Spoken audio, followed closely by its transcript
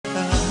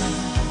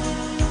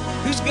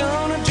Who's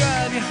gonna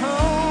drive you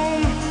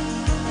home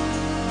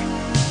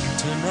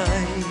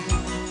tonight?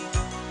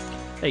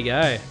 There you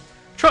go.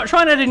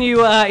 Try and add a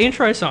new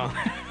intro song.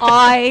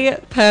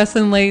 I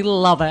personally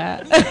love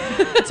it.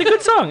 It's a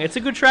good song. It's a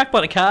good track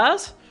by the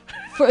Cars.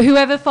 For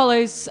whoever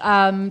follows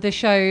the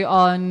show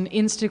on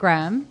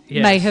Instagram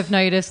may have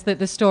noticed that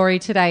the story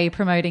today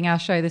promoting our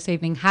show this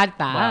evening had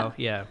that. Wow,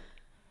 yeah.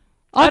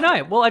 I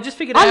know. Well, I just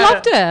figured out... I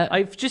loved it.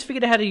 I've just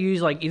figured out how to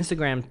use, like,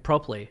 Instagram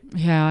properly.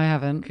 Yeah, I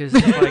haven't. Because,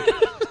 like...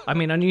 I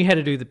mean, I knew how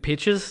to do the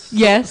pictures.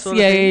 Yes, sort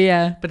of thing.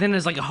 yeah. But then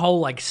there's like a whole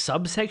like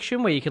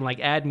subsection where you can like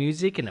add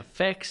music and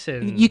effects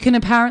and You can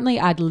apparently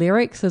add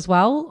lyrics as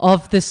well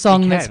of the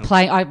song that's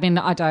playing. I mean,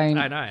 I don't.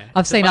 I know.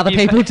 I've seen other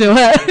people do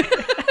it.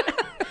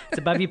 It's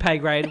above your pay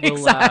grade. We'll,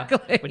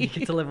 Exactly. When you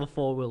get to level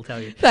 4, we'll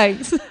tell you.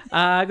 Thanks.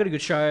 I got a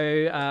good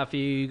show for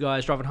you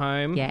guys driving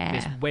home. Yeah.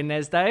 This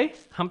Wednesday,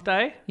 Hump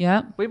Day.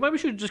 Yeah. Maybe we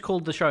should just call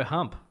the show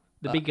Hump.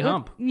 The Big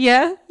Hump.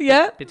 Yeah.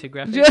 Bit too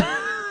graphic.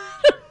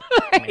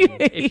 I mean,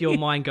 if your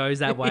mind goes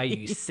that way,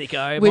 you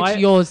sicko. Which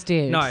yours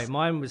did. No,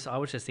 mine was, I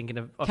was just thinking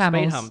of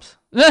Camels. speed humps.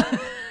 We're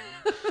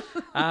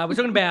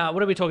talking about,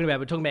 what are we talking about?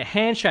 We're talking about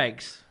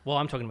handshakes. Well,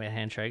 I'm talking about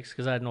handshakes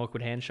because I had an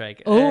awkward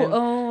handshake.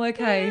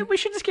 Okay. Yeah, we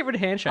should just get rid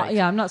of handshakes.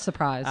 Yeah, I'm not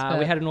surprised.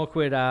 We had an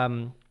awkward...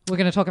 we're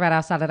going to talk about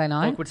our Saturday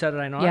night. Awkward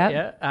Saturday night,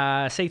 Yep.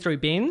 yeah. See-through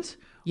bins.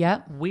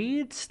 Yeah.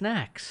 Weird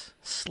snacks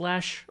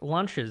 /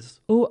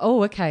 lunches.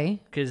 Oh,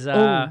 okay. Because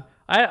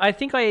I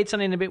think I ate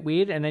something a bit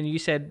weird, and then you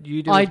said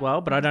you do as well,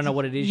 but I don't know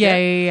what it is Yeah,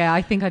 yet. yeah.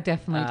 I think I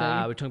definitely do.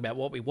 We're talking about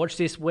what we watched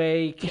this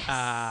week.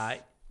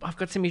 Yes. I've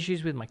got some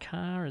issues with my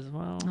car as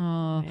well.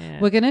 Oh, yeah.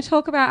 We're going to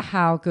talk about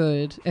how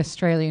good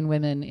Australian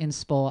women in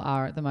sport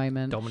are at the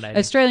moment. Dominating.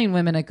 Australian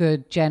women are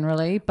good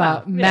generally,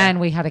 but man,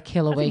 we had a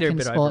killer week they're a in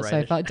bit sport so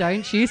overrated. far.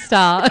 Don't you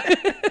start.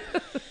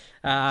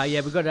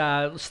 We've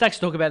got stacks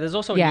to talk about. There's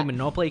also a new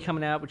Monopoly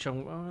coming out, which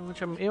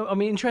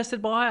I'm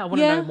interested by. I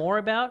want to know more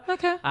about.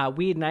 Okay.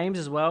 Weird names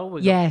as well.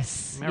 We've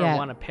Yes. got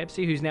Marijuana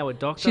Pepsi, who's now a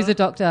doctor. She's a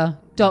doctor.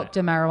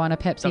 Dr. Marijuana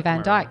Pepsi Dr.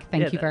 Van Dyke.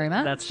 Thank you very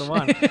much. That's the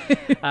one.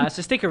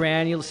 So stick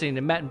around. You're listening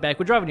to Matt and Beck.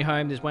 We're driving you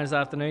home this Wednesday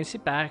afternoon.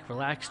 Sit back,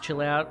 relax,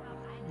 chill out.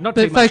 Not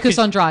But too much, focus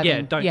on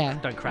driving. Yeah,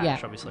 don't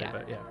crash, obviously. Yeah.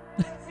 But yeah.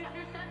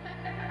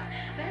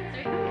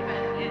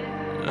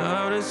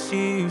 Love to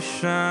see you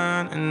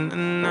shine in the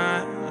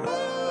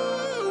night.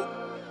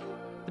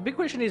 The big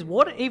question is,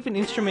 what even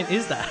instrument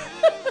is that?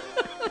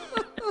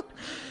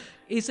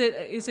 Is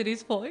it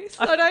his voice?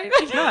 I don't know.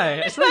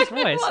 No, it's not his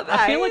voice.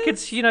 I feel like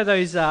it's,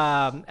 those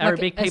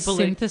Arabic like people.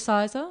 a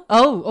synthesizer?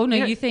 Oh no,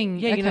 you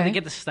think... Yeah, okay. they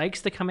get the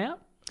snakes to come out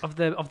of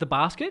the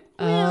basket.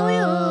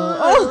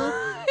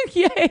 Oh.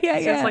 yeah.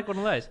 Sounds like one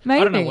of those.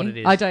 Maybe. I don't know what it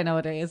is. I don't know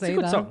what it is It's a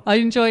either. good song. I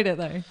enjoyed it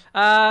though.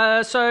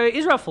 So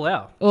Israel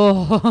Folau.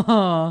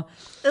 Oh,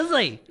 Is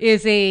he?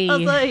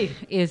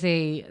 Is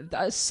he?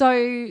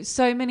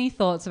 So many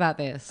thoughts about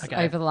this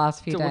over the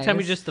last few days. Well, tell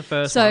me just the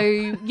first So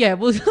one. yeah,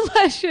 well,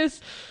 let's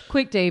just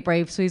quick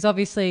debrief. So he's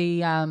obviously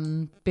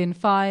been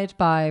fired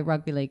by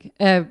Rugby League,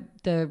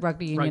 the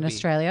Rugby Union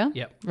Australia.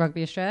 Yep.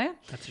 Rugby Australia.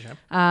 That's a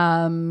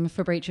shame.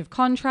 For breach of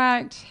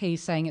contract.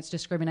 He's saying it's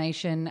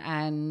discrimination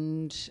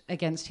and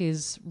against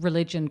his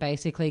religion,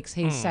 basically, because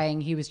he's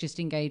saying he was just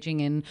engaging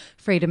in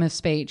freedom of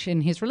speech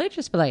in his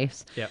religious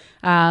beliefs. Yep.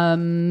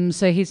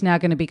 So he's now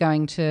going to be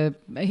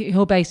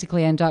he'll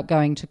basically end up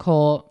going to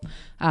court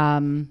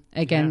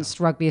against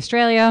Rugby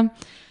Australia.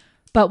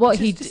 But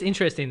what It's just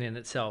interesting in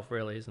itself,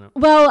 really, isn't it?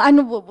 Well,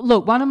 and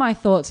look, one of my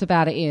thoughts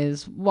about it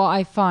is what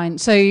I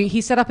find. So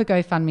he set up a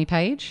GoFundMe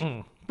page.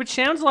 Which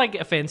sounds like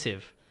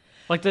offensive.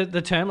 Like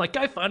the term, like,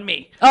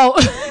 GoFundMe. Oh.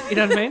 You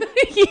know what I mean?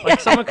 Yeah.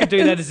 Like someone could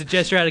do that as a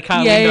gesture out of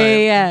car Yeah, window.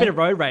 yeah. A bit of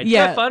road rage.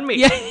 Yeah. GoFundMe.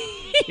 Yeah.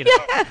 You know?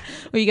 Yeah.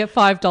 Well, you get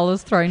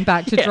 $5 thrown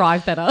back to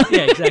drive better.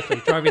 Yeah,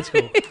 exactly. Driving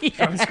school.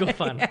 Driving school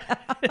fun.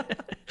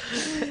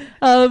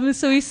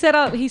 So he set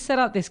up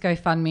this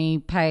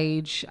GoFundMe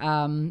page.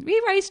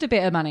 He raised a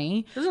bit of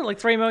money. Isn't it like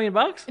 $3 million?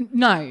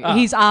 No,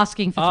 he's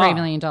asking for $3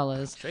 million.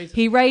 Jesus.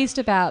 He raised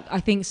about, I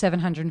think,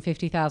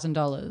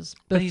 $750,000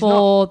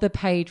 before the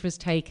page was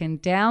taken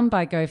down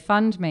by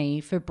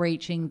GoFundMe for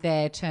breaching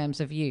their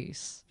terms of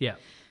use. Yeah.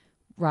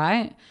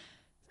 Right?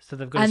 So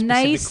they've got And a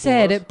they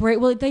specific said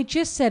clause. they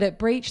just said it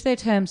breached their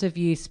terms of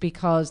use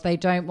because they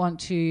don't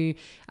want to.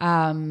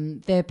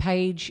 Their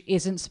page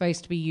isn't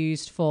supposed to be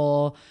used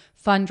for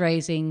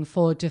fundraising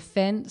for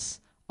defense.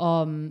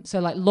 So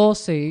like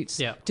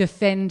lawsuits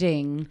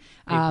defending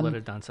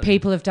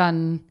people have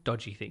done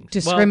dodgy things,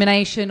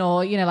 discrimination,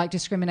 or like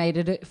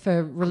discriminated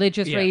for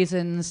religious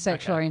reasons,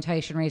 sexual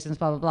orientation reasons,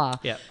 blah blah blah.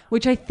 Yeah.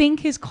 Which I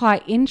think is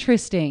quite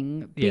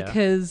interesting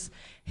because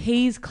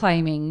he's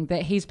claiming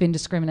that he's been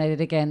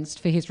discriminated against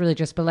for his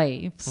religious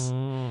beliefs,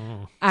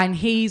 and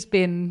he's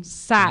been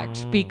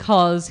sacked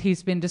because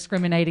he's been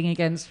discriminating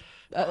against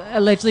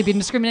allegedly been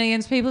discriminating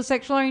against people's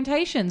sexual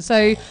orientation.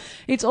 So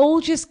it's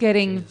all just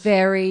getting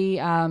very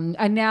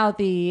and now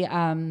the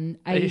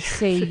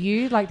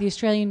ACU, like the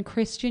Australian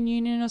Christian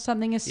Union or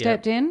something, has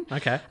stepped in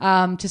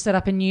to set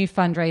up a new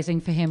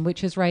fundraising for him,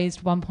 which has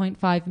raised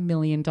 $1.5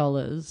 million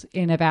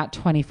in about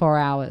 24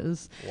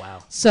 hours. Wow.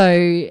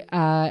 So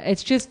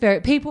it's just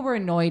people were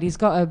annoyed. He's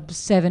got a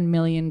 $7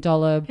 million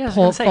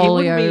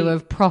portfolio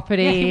of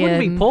property. Yeah, he wouldn't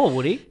be poor,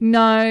 would he?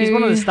 No. He's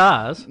one of the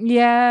stars.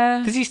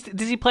 Yeah. Does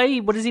he play?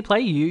 What does he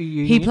play?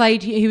 Union?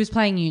 He was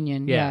playing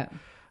Union. Yeah.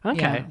 Okay.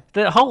 Yeah.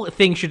 The whole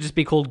thing should just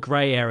be called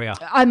grey area.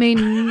 I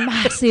mean,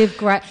 massive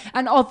grey.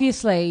 And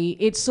obviously,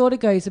 it sort of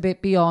goes a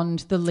bit beyond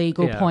the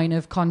legal point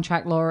of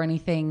contract law or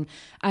anything.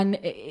 And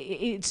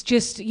it's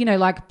just,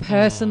 like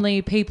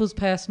personally, people's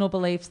personal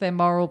beliefs, their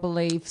moral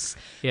beliefs,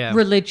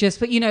 religious.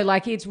 But,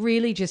 it's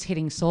really just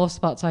hitting sore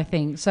spots, I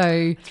think. So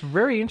it's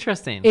very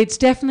interesting. It's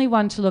definitely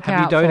one to look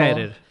out for. Have you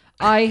donated?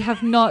 I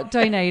have not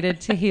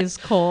donated to his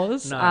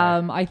cause. No.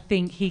 I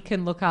think he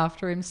can look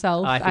after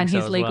himself and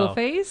his legal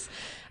fees.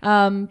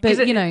 But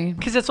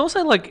because it's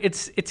also like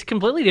it's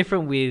completely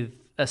different with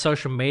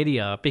social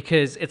media,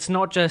 because it's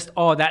not just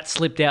that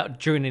slipped out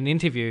during an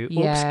interview.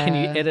 Oops, can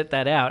you edit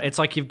that out? It's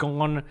like you've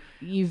gone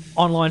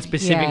online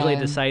specifically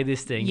to say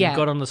this thing. You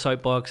got on the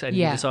soapbox and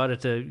you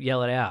decided to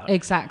yell it out.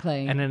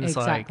 Exactly. And then it's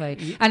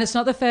and it's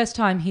not the first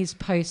time he's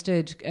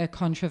posted a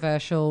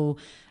controversial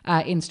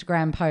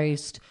Instagram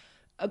post.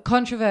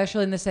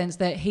 Controversial in the sense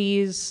that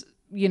he's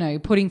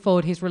putting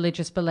forward his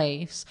religious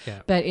beliefs,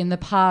 but in the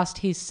past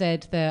he's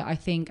said that I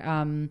think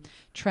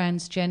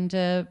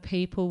transgender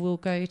people will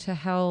go to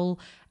hell,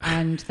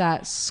 and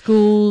that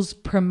schools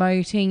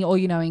promoting or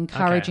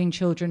encouraging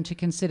children to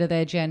consider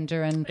their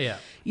gender, and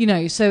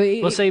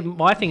see,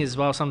 my thing is as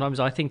well, sometimes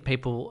I think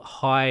people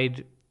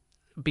hide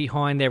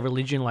behind their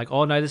religion, like,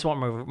 oh no, this is what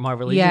my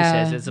religion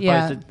says, as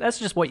opposed to that's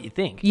just what you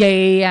think.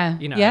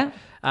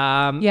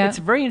 It's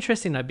very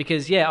interesting though,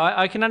 because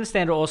I can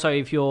understand also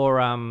if you're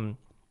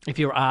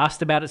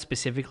asked about it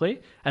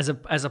specifically, as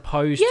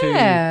opposed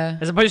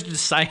to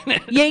just saying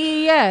it.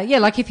 Yeah.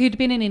 Like if you'd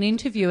been in an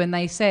interview and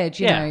they said,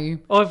 you know,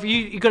 or if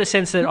you got a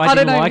sense that I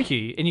didn't like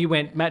you, and you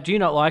went, Matt, do you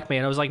not like me?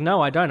 And I was like,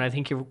 no, I don't. I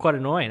think you're quite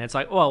annoying. It's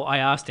like, well, I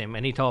asked him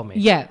and he told me.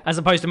 Yeah. As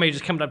opposed to me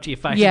just coming up to your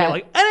face and being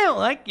like, I don't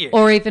like you.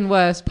 Or even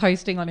worse,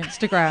 posting on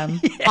Instagram,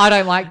 I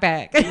don't like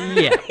back.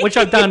 Which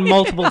I've done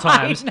multiple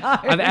times.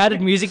 I've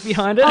added music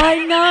behind it.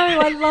 I know.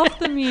 I love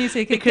the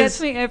music. It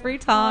gets me every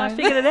time. I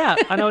figured it out.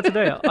 I know what to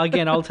do.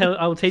 Again, I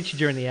will teach you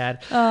during the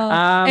ad.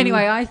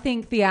 Anyway, I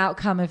think the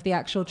outcome of the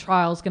actual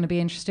trial is going to be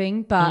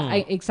interesting, but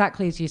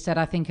exactly as you said,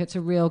 I think it's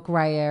a real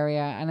grey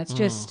area, and it's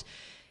just,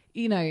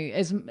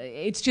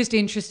 it's just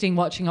interesting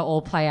watching it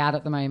all play out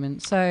at the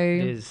moment. So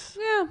it is.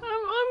 Yeah.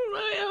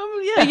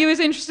 Are you as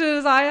interested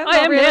as I am? I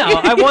am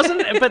now. I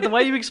wasn't, but the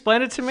way you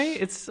explained it to me,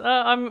 it's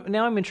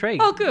I'm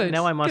intrigued. Oh, good.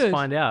 Now I must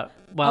find out.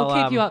 Well,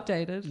 I'll keep you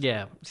updated.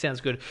 Yeah,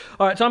 sounds good.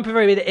 All right, time for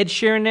a bit of Ed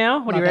Sheeran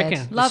now. What do you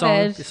reckon? Love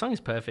Ed. The song is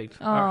perfect.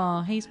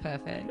 Oh, he's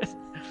perfect.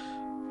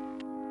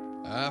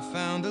 I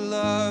found a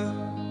love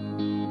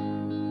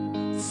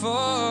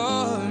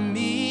for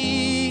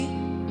me.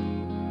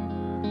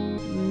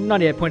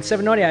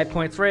 98.7,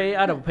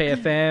 98.3,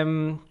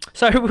 RPFM.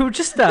 So we were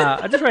just,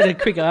 I just read a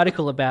quick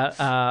article about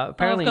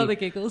apparently... I've got the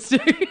giggles too.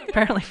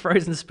 Apparently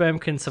frozen sperm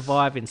can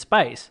survive in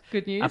space.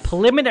 Good news. A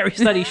preliminary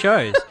study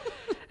shows.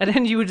 And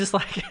then you were just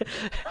like...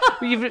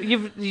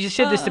 you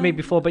said this to me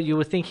before, but you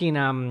were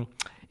thinking...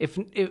 If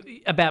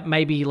about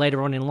maybe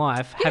later on in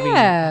life having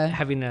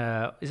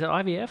a, is it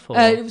IVF or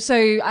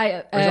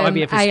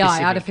IVF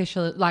AI,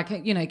 artificial, like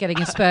getting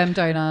a sperm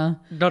donor,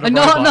 not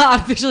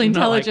artificial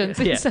intelligence.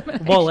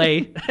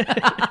 Wall-E.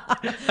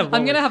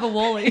 I'm gonna have a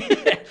Wall-E.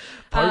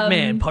 Pot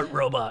man, pot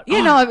robot.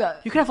 You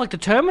could have like the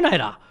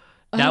Terminator.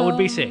 That would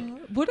be sick.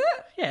 Would it?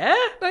 Yeah.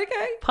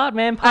 Okay. Part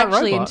man, part robot.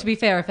 Actually, and to be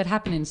fair, if it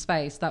happened in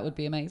space, that would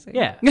be amazing.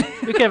 Yeah. We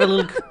could have a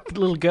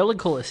little girl and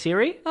call her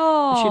Siri.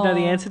 Oh. She'd know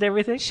the answer to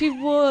everything. She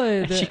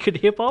would. And she could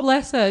hip hop.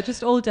 Bless her,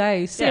 just all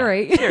day.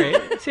 Siri.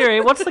 Yeah.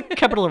 Siri, what's the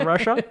capital of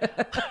Russia?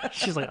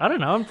 She's like, I don't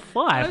know, I'm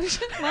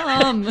 5.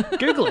 Mom.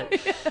 Google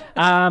it.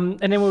 And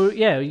then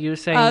you were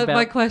saying about...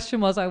 My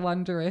question was, I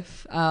wonder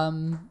if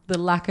the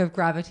lack of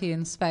gravity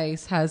in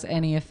space has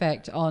any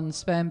effect on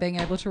sperm being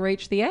able to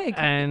reach the egg.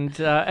 And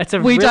it's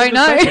a we don't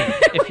know.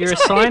 If you're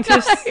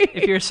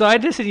a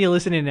scientist and you're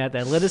listening out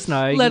there, let us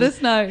know. Let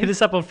us know. Hit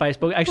us up on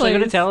Facebook. Actually, I'm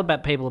going to tell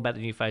people about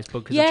the new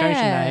Facebook, because I've changed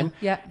the name.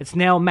 Yeah. It's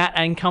now Matt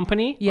and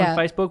Company on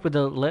Facebook with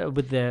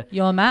the.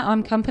 You're Matt,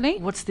 I'm Company.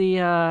 What's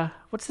the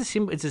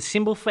symbol? It's a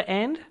symbol for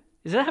and.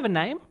 Does it have a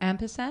name?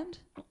 Ampersand.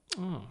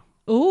 Oh.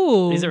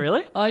 Ooh. Is it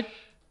really?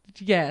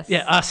 Yes.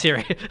 Yeah. Ask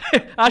Siri.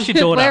 Ask your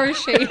daughter. Where is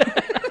she?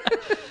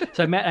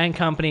 So Matt and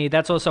Company,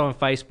 that's also on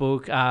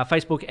Facebook,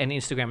 Facebook and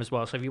Instagram as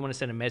well. So if you want to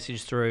send a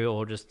message through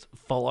or just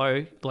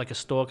follow like a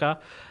stalker,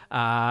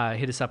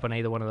 hit us up on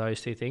either one of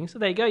those two things. So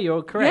there you go,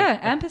 you're correct.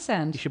 Yeah,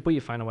 ampersand. You should put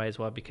your phone away as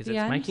well, because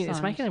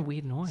it's making a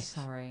weird noise.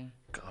 Sorry.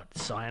 God,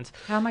 science.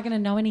 How am I going to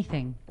know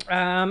anything?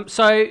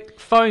 So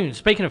phones.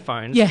 Speaking of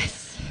phones.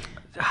 Yes.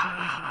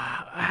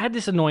 I had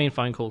this annoying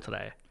phone call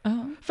today.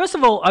 Oh. First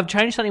of all, I've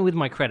changed something with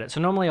my credit. So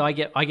normally I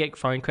get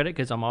phone credit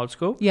because I'm old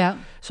school. Yeah.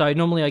 So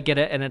normally I get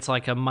it and it's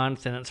like a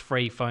month and it's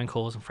free phone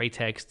calls and free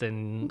text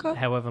and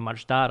however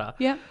much data.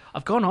 Yeah.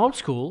 I've gone old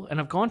school and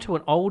I've gone to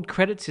an old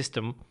credit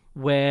system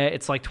where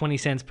it's like 20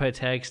 cents per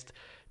text,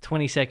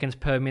 20 seconds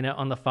per minute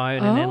on the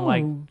phone, and then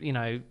like, you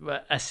know,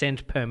 a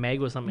cent per meg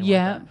or something like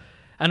that.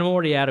 And I'm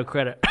already out of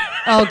credit.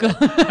 Oh, God.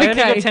 I only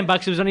got $10.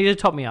 It was only to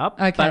top me up.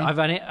 Okay. But I've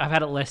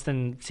had it less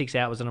than 6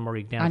 hours and I'm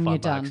already down And $5. you're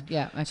done.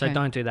 Yeah. Okay. So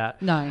don't do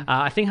that. No.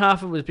 I think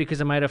half of it was because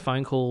I made a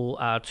phone call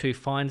to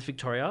Fines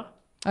Victoria.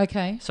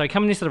 Okay. So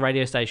coming into the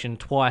radio station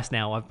twice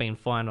now, I've been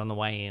fined on the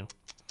way in.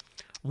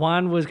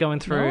 One was going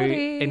through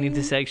an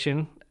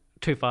intersection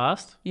too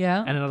fast. Yeah.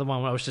 And another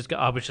one I was just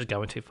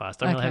going too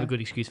fast. I don't really have a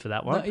good excuse for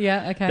that one.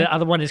 Yeah. Okay. The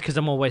other one is because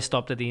I'm always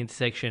stopped at the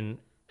intersection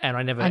and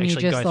I never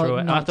actually go through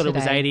it. I thought it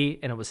was 80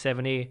 and it was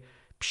 70.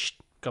 Psh,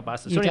 got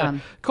busted. You're So anyway,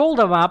 done. called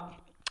them up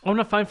on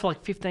the phone for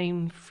like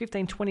 15,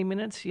 20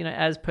 minutes, you know,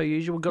 as per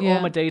usual. Got all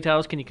my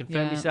details. Can you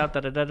confirm yourself?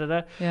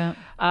 Da-da-da-da-da. Yeah.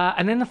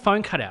 And then the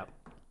phone cut out.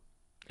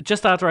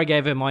 Just after I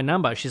gave her my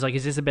number, she's like,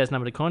 is this the best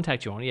number to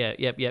contact you on? Yeah,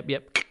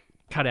 yep.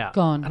 Cut out.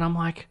 Gone. And I'm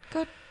like,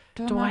 God,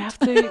 do I have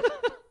to?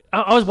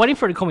 I was waiting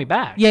for her to call me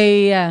back.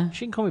 Yeah.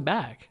 She didn't call me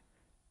back.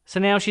 So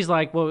now she's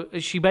like, well,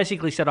 she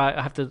basically said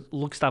I have to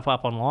look stuff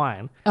up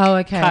online. Oh,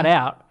 okay. Cut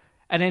out.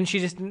 And then she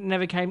just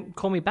never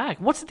call me back.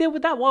 What's the deal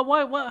with that?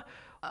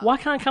 Why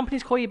can't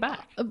companies call you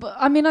back? But,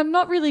 I mean, I'm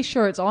not really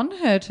sure it's on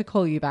her to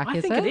call you back, I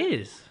is think it? it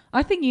is.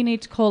 I think you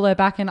need to call her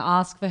back and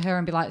ask for her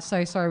and be like,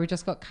 so sorry, we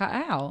just got cut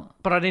out.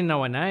 But I didn't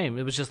know her name.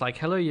 It was just like,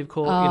 hello, you've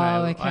called. Oh, you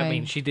know, okay. I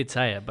mean, she did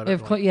say it, but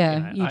Of course,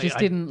 you just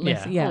didn't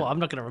listen. Yeah. Well, I'm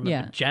not going to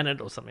remember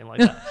Janet or something like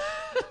that.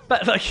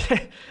 But like,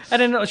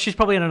 and then she's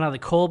probably on another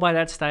call by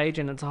that stage,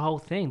 and it's a whole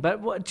thing.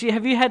 But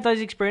have you had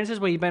those experiences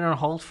where you've been on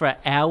hold for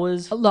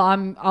hours?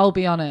 Look, I'll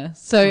be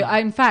honest. So,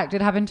 in fact,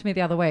 it happened to me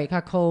the other week.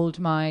 I called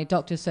my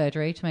doctor's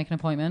surgery to make an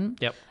appointment.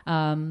 Yep.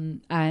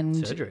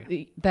 And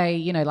surgery. They,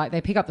 you know, like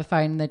they pick up the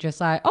phone and they're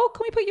just like, "Oh,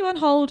 can we put you on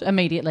hold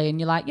immediately?" And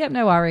you're like, "Yep,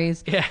 no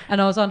worries." Yeah.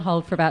 And I was on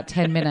hold for about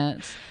 10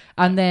 minutes,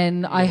 and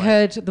then I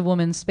heard the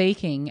woman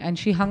speaking, and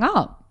she hung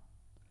up.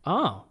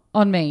 Oh.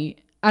 On me.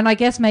 And I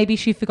guess maybe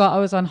she forgot I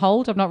was on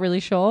hold. I'm not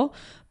really sure.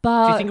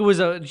 But do you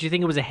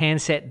think it was a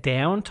handset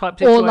down type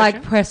situation? Or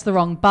like press the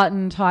wrong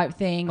button type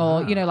thing,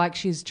 or you know, like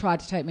she's tried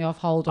to take me off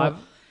hold. Or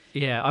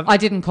I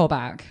didn't call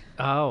back.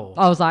 Oh.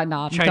 I was like,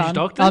 nah, I'm Change done.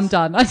 doctors? I'm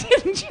done. I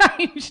didn't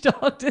change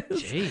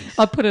doctors. Jeez.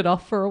 I put it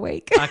off for a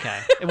week. Okay.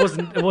 It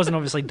wasn't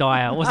obviously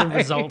dire. It wasn't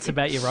results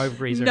about your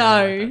ovaries or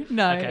No. anything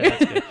like that. Okay,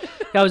 that's good.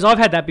 Yeah, I've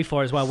had that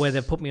before as well, where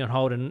they've put me on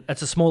hold, and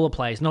it's a smaller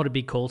place, not a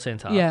big call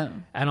center. Yeah.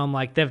 And I'm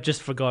like, they've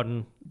just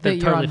forgotten. That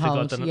They've you're totally on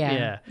hold. forgotten.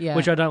 Yeah.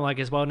 Which I don't like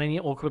as well. And then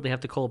you awkwardly have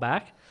to call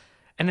back.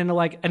 And then they're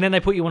like, and then they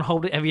put you on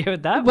hold. Have you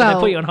heard that? Well, When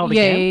they put you on hold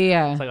again.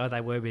 Yeah. It's like, oh,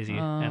 they were busy,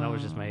 and I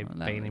was just being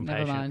impatient.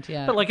 Never mind,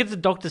 yeah. But like, it's a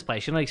doctor's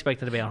place. You're not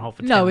expected to be on hold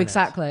for 10 No, minutes.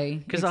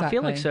 exactly. Because I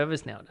feel like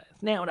service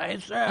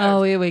nowadays.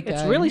 Oh, here we go.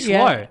 It's really slow.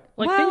 Yeah.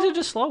 Like things are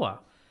just slower.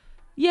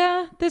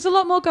 Yeah, there's a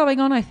lot more going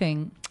on, I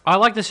think. I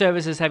like the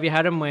services. Have you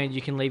had them where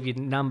you can leave your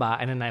number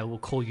and then they will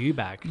call you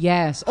back?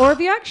 Yes. Or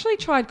have you actually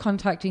tried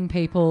contacting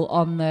people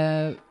on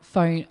the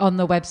phone, on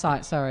the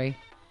website, sorry,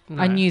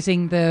 No. and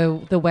using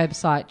the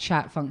website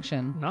chat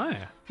function? No.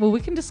 Well, we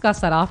can discuss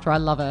that after. I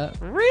love it.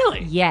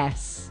 Really?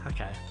 Yes.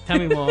 Okay. Tell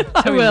me more.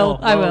 Tell me will. more.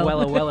 I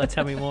will. Wella,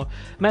 tell me more.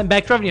 Man,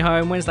 back driving you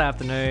home Wednesday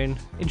afternoon.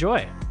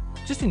 Enjoy.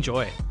 Just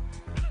enjoy.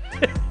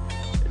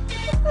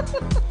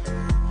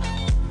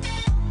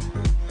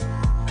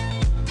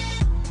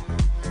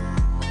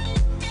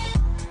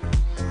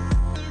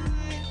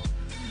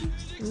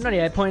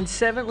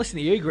 .98.7, listen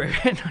to you, Groove.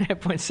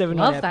 98.7,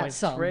 Love that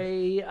song.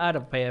 98.3 out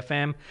of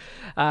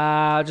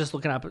PFM. Just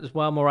looking up as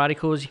well, more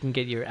articles. You can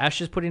get your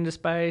ashes put into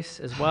space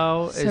as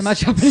well. So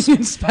much happening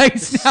in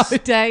space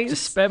nowadays.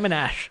 Just sperm and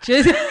ash.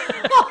 Just-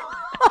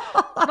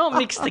 Not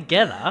mixed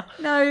together.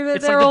 No, but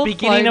It's they're like all the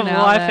beginning of floating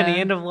out life and the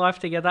there. end of life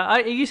together.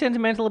 Are you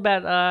sentimental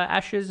about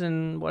ashes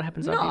and what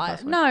happens after you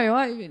pass away? No,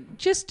 I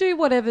just do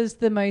whatever's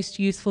the most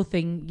useful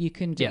thing you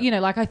can do. Yeah. You know,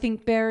 like I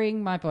think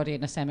burying my body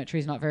in a cemetery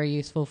is not very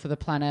useful for the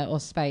planet or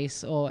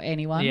space or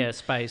anyone. Yeah,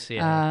 space,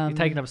 yeah. You're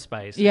taking up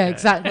space. Yeah, okay.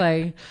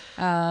 exactly.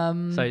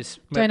 So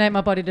Donate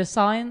my body to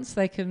science.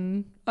 They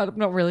can. I'm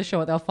not really sure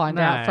what they'll find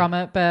No. out from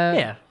it, but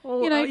yeah.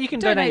 Well, you know, you can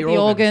donate your the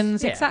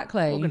organs. Yeah,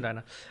 Exactly. Organ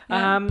donor.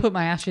 Yeah, put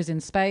my ashes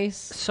in space.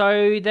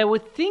 So they're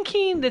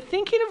thinking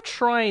of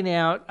trying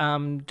out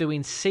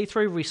doing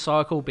see-through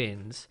recycle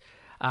bins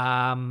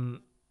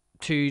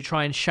to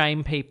try and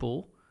shame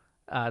people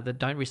that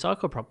don't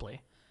recycle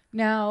properly.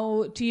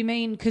 Now, do you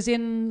mean because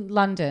in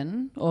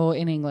London or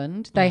in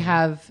England they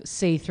have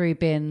see-through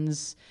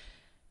bins?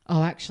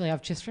 Oh, actually,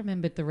 I've just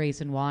remembered the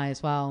reason why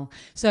as well.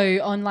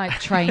 So on like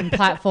train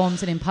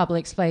platforms and in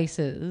public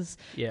spaces,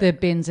 the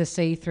bins are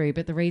see-through.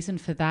 But the reason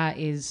for that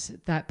is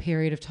that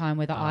period of time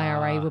where the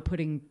IRA were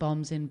putting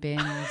bombs in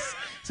bins.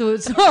 So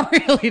it's not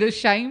really to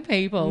shame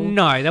people.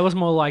 No, that was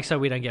more like so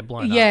we don't get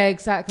blown up. Yeah,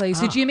 exactly.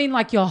 So do you mean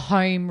like your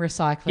home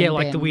recycling bin? Yeah,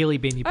 like the wheelie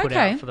bin you put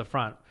out for the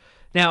front.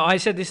 Now, I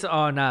said this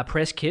on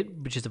Press Kit,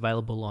 which is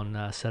available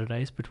on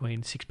Saturdays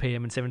between 6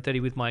 p.m. and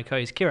 7:30 with my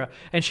co-host Kira,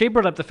 and she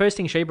brought up, the first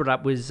thing she brought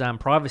up was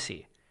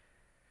privacy.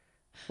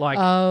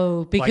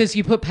 Because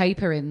you put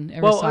paper in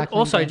a recycling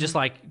also bin. just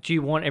like, do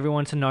you want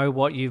everyone to know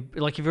what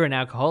like if you're an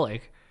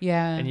alcoholic,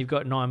 and you've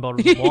got 9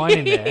 bottles of wine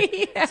in there,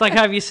 it's like,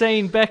 have you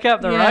seen Beck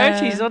up the road?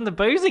 She's on the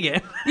booze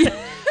again.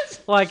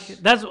 Like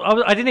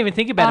I didn't even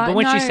think about it, but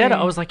when she said it,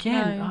 I was like,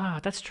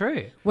 that's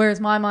true. Whereas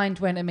my mind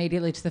went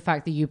immediately to the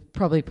fact that you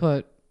probably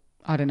put,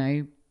 I don't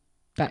know,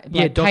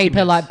 paper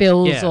documents. like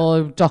bills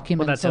or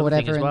documents or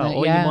whatever. As well.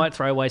 Or you might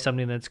throw away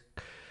something that's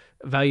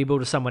valuable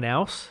to someone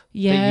else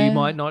that you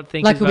might not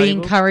think like is valuable. Like, are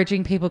we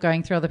encouraging people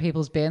going through other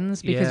people's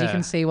bins because you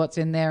can see what's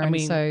in there?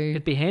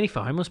 It'd be handy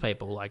for homeless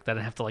people, like they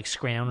don't have to like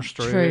scrounge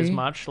through as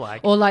much.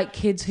 Or like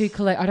kids who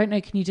collect, I don't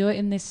know, can you do it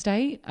in this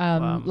state?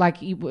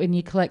 When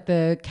you collect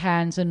the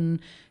cans and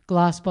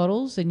glass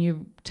bottles and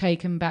you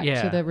take them back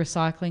to the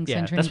recycling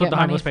centre and you get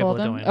money for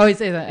them. Oh, is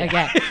it?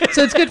 Okay.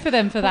 So it's good for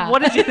them for that.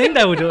 What did you think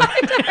they were doing?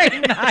 I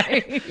don't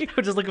know.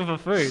 We're just looking for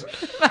food.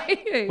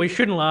 Maybe. We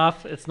shouldn't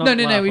laugh. It's not.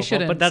 No, we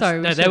shouldn't.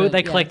 But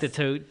they collect it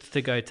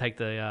to go take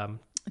the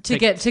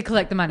to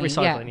collect the money.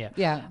 Recycling.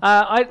 Yeah.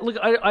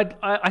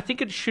 I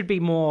think it should be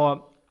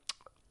more.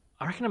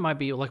 I reckon it might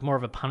be like more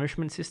of a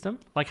punishment system.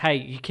 Like, hey,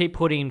 you keep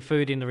putting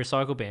food in the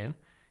recycle bin.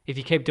 If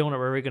you keep doing it,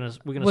 we're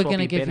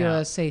gonna give you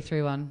a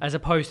see-through one, as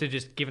opposed to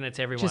just giving it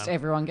to everyone. Just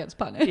everyone gets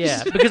punished.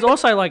 Yeah, because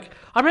also like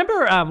I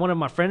remember one of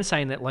my friends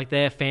saying that like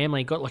their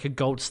family got like a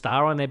gold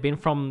star on their bin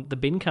from the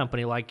bin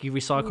company. Like you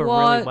recycle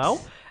really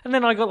well, and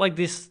then I got like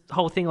this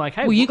whole thing like,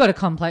 hey, you got a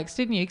complex,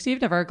 didn't you? Because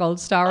you've never had a gold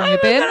star on your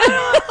bin.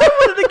 I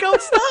wanted a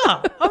gold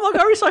star. I'm like,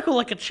 I recycle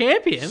like a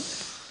champion.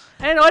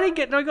 And I didn't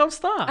get no gold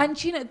star. And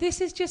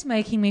this is just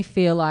making me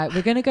feel like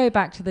we're going to go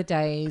back to the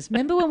days.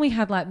 Remember when we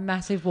had like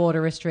massive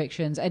water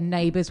restrictions and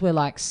neighbours were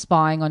like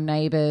spying on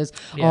neighbours?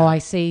 Yeah. Oh, I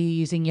see you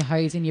using your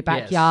hose in your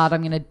backyard. Yes.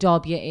 I'm going to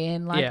dob you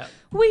in. Like,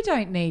 we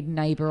don't need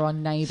neighbour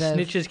on neighbour.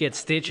 Snitches get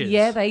stitches.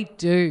 Yeah, they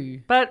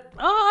do. But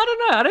I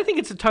don't know. I don't think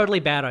it's a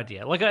totally bad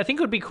idea. Like, I think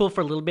it would be cool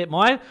for a little bit.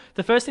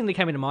 The first thing that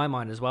came into my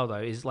mind as well,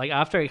 though, is like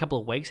after a couple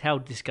of weeks, how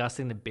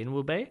disgusting the bin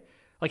will be.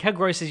 Like, how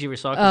gross is your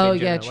recycle bin? Oh,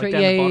 yeah, true. Like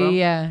down the bottom,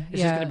 yeah.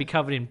 It's just going to be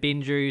covered in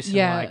bin juice.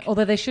 Yeah, and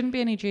although there shouldn't be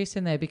any juice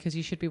in there because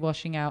you should be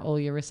washing out all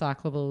your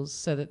recyclables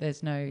so that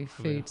there's no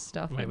food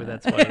stuff. Maybe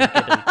that's why you get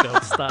a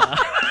gold star.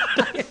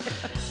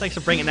 Thanks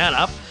for bringing that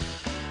up.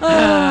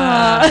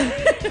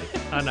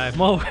 I know.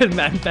 More with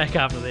Matt back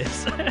after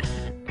this. Fate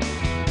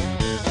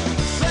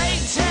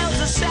tells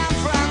us San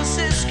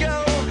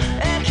Francisco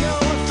echo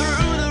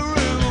through the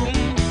room.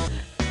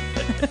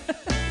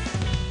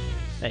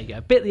 There you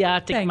go. Bit the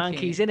Arctic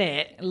monkeys in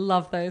it.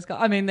 Love those guys.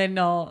 I mean, they're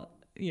not.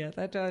 Yeah,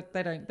 they don't.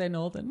 They're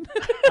northern.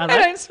 They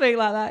don't speak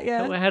like that.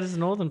 Yeah. How does a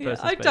northern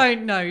person speak? I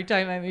don't know.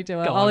 Don't make me do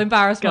it. I'll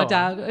embarrass my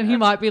dad, and he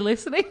might be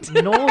listening.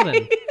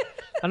 Northern.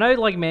 I know,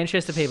 like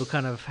Manchester people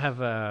kind of have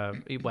a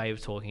way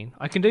of talking.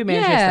 I can do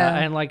Manchester,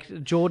 and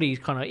like Geordie's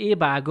kind of ear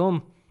bar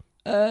gum.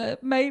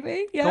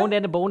 Maybe. Yeah. Going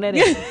down the ball net.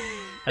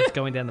 That's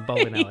going down the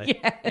bowling alley.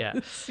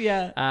 Yes,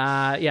 yeah.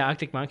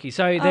 Arctic monkey.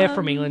 So they're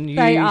from England. You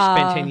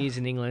spent 10 years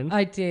in England.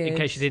 I did. In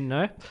case you didn't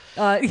know.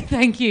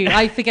 Thank you.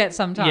 I forget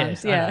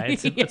sometimes.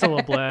 Yes, it's all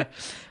a blur.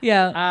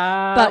 Yeah.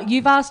 But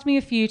you've asked me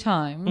a few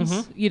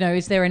times,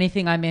 is there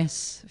anything I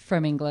miss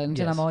from England?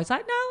 Yes. And I'm always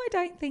like, no, I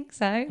don't think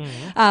so.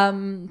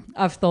 Mm-hmm.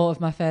 I've thought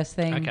of my first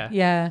thing. Okay.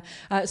 Yeah.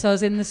 So I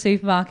was in the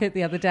supermarket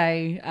the other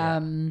day.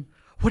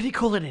 What do you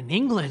call it in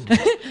England?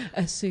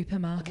 A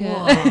supermarket.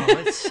 Whoa,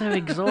 it's so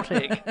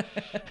exotic.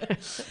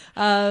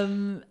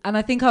 And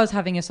I think I was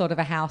having a sort of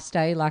a house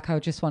day. Like I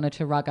just wanted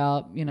to rug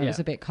up. It was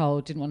a bit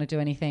cold. Didn't want to do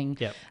anything.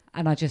 Yep.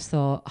 And I just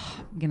thought,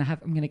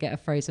 I'm gonna get a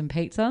frozen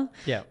pizza.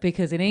 Yeah.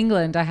 Because in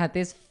England, I had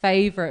this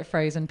favorite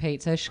frozen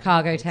pizza,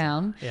 Chicago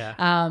Town. Yeah.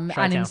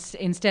 And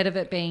instead of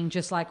it being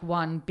just like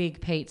one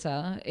big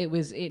pizza, it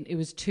was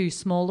 2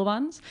 smaller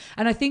ones.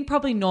 And I think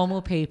probably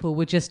normal people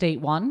would just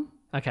eat one.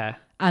 Okay.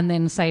 And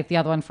then save the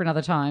other one for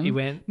another time. You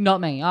went?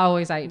 Not me. I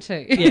always ate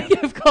 2. Yeah.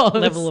 Of course.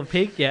 Level of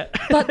pig, yeah.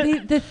 But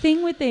the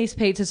thing with these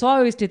pizzas, so I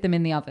always did them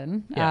in the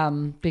oven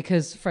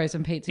because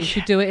frozen pizza, you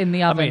should do it in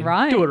the oven,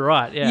 right? Do it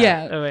right, yeah.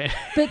 Yeah.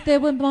 But there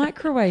were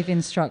microwave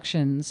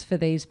instructions for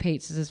these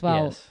pizzas as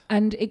well. Yes.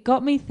 And it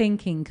got me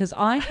thinking because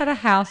I had a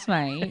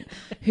housemate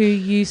who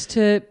used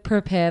to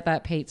prepare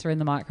that pizza in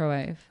the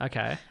microwave.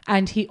 Okay.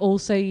 And he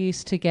also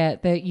used to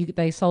get,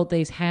 they sold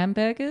these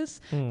hamburgers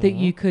that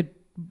you could,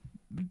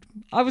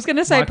 I was going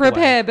to say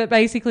prepare, but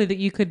basically that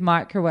you could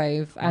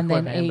microwave and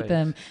then eat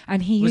them.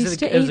 And he used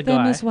to eat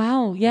them as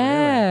well.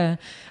 Yeah. Really?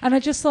 And I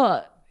just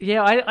thought...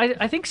 Yeah,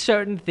 I think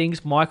certain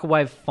things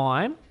microwave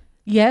fine.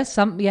 Yeah,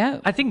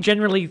 I think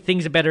generally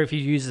things are better if you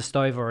use a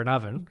stove or an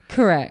oven.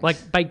 Correct.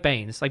 Like baked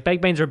beans. Like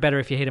baked beans are better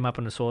if you heat them up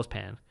in a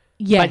saucepan.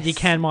 Yes. But you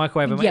can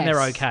microwave them and they're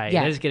Yes. okay.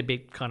 Yeah. They just get a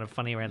bit kind of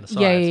funny around the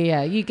sides.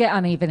 Yeah. You get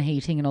uneven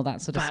heating and all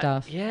that sort of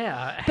stuff.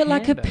 Yeah. But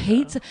like a hamburger.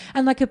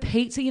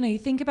 pizza, you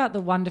think about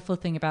the wonderful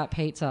thing about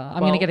pizza. I'm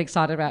going to get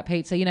excited about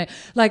pizza.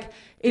 Like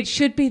it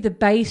should be, the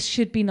base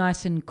should be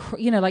nice and,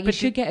 you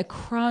should get a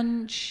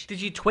crunch.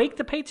 Did you tweak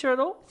the pizza at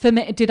all? For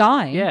me, did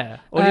I? Yeah.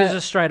 Or did it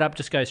just straight up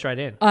just go straight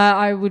in?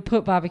 I would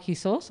put barbecue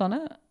sauce on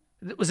it.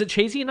 Was it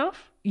cheesy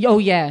enough? Oh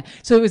yeah.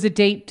 So it was a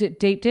deep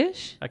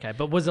dish. Okay,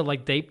 but was it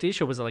like deep dish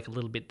or was it like a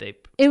little bit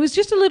deep? It was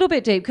just a little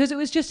bit deep because it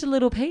was just a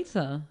little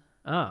pizza.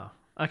 Oh,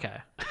 okay.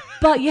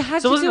 But you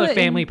had So to it wasn't do a it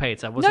family in...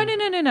 pizza? No.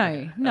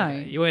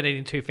 Okay. You weren't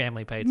eating 2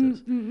 family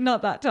pizzas.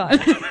 Not that time.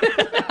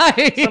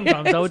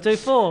 Sometimes I would do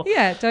 4.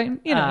 Yeah, don't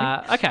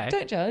okay.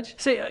 Don't judge.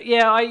 See,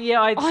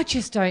 I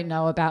just don't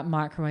know about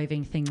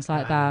microwaving things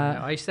like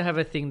that. I used to have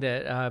a thing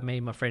that me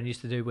and my friend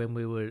used to do when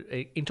we were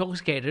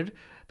intoxicated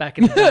back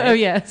in the day. Oh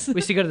yes. We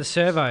used to go to the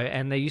servo,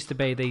 and there used to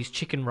be these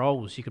chicken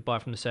rolls you could buy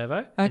from the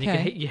servo. And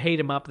Okay. you heat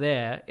them up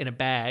there in a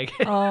bag.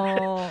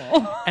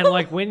 Oh. And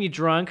like when you're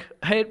drunk,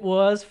 it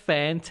was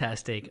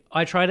fantastic.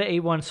 I tried to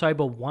eat one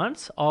sober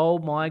once. Oh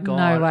my God.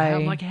 No way.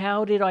 I'm like,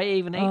 how did I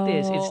even eat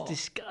this? It's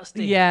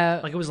disgusting. Yeah.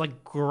 Like it was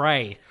like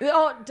grey,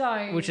 Oh,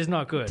 don't. which is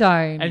not good.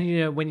 Don't.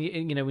 And when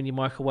you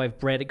microwave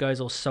bread, it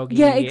goes all soggy.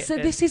 Yeah,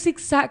 this is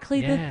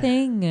exactly the Yeah.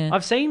 thing.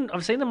 I've seen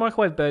the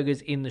microwave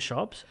burgers in the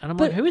shops, and I'm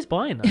like, who is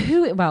buying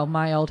those? Well,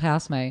 my old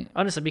housemate.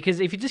 Honestly, because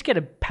if you just get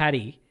a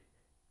patty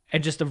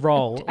and just a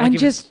roll And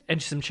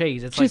and some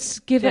cheese, it's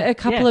Just give it a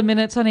couple of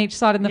minutes on each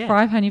side in the Yeah.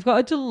 fry pan. You've got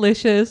a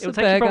delicious It'll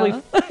take burger.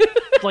 you probably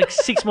like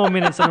 6 more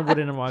minutes than it would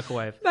in a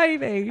microwave.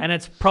 Maybe. And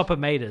it's proper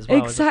meat as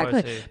well. Exactly.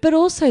 As opposed to, But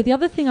also, the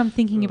other thing I'm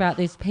thinking about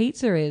this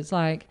pizza is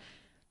like,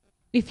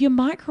 if you're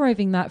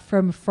microwaving that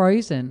from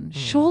frozen,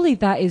 surely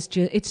that is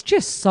it's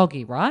just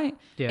soggy, right?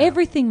 Yeah.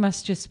 Everything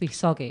must just be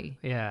soggy.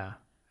 yeah.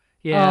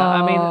 Yeah,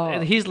 Oh. I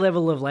mean, his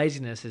level of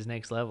laziness is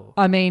next level.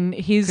 I mean,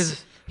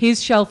 his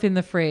shelf in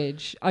the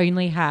fridge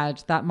only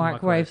had that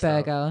microwave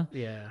stuff. burger,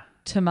 Yeah.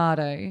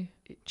 tomato,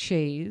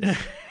 cheese,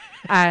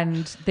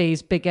 and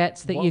these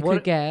baguettes that you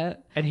could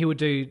get. And he would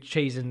do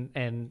cheese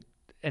and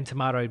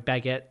tomato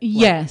baguette.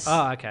 Yes.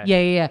 Oh, okay.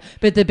 Yeah.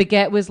 But the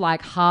baguette was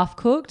like half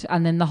cooked,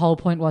 and then the whole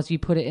point was you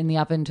put it in the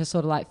oven to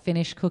sort of like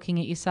finish cooking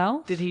it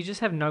yourself. Did he just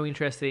have no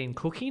interest in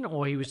cooking,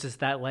 or he was just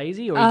that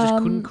lazy, or he just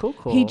couldn't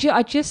cook? Or?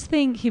 I just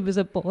think he was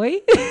a boy.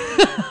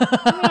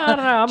 I don't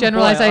know.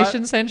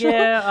 Generalization central.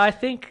 Yeah, I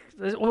think.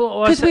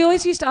 Because we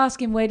always used to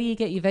ask him, where do you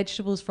get your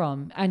vegetables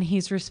from? And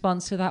his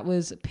response to that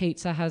was,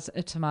 pizza has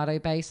a tomato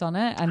base on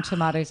it, and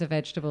tomatoes are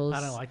vegetables. I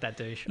don't like that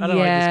douche. I don't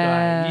like this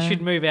guy. You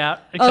should move out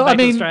and come Oh, back I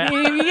mean, to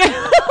Australia.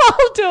 yeah,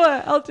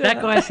 I'll do it.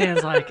 That guy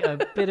sounds like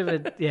a bit of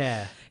a,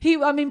 yeah.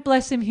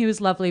 Bless him, he was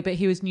lovely, but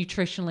he was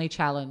nutritionally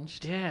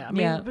challenged. Yeah, I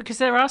mean, because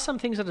there are some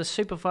things that are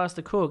super fast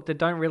to cook that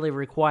don't really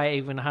require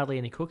even hardly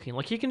any cooking.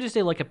 Like you can just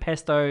do like a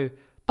pesto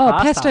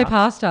pesto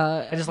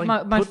pasta. And just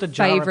like my put the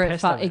jar of favorite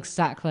pesto in.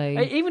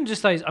 exactly. Even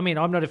just those, I mean,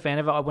 I'm not a fan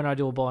of it. When I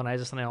do a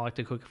bolognese or something, I like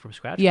to cook it from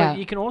scratch. Yeah. But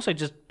you can also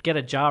just get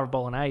a jar of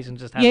bolognese and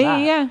just have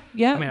Yeah.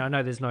 I mean, I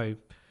know the's no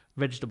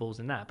vegetables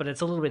in that, but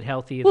it's a little bit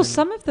healthier. Well, than,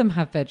 some of them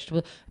have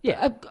vegetables.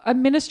 Yeah. A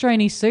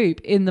minestrone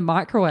soup in the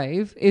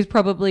microwave is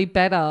probably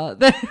better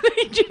than.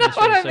 Do you know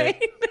what I mean?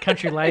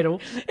 Country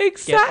ladle.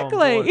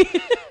 Exactly.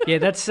 Yeah,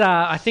 that's.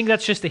 I think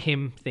that's just a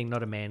him thing,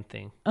 not a man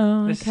thing.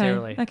 Oh,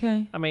 necessarily.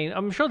 Okay. I mean,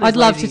 I'm sure. There's I'd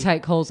love lazy... to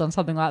take calls on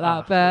something like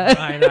that, but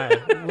I know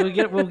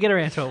we'll get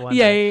around to it one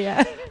day.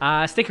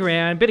 yeah. Stick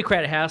around. Bit of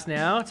Crowded House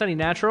now. It's only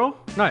natural.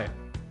 No,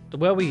 the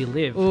Well Where You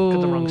Live.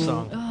 Got the wrong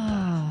song.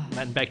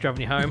 Matt and Beck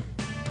driving you home.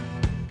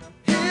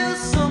 Here's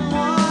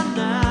someone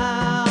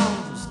now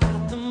who's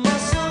got the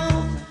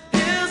muscle.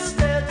 His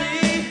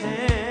steady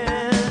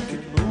hand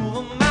can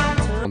move a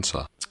mountain.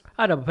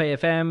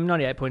 IWPFM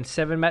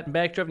 98.7. Matt and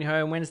Beck driving you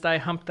home. Wednesday,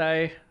 hump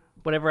day,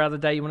 whatever other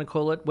day you want to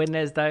call it.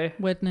 Wednesday.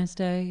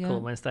 Wednesday. Yeah. Call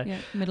it Wednesday. Yeah.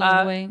 Middle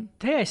of the week.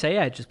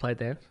 TACA just played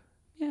there.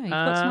 Yeah, you've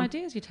got some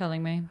ideas. You're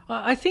telling me.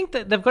 I think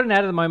that they've got an ad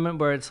at the moment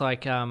where it's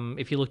like,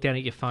 if you look down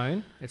at your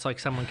phone, it's like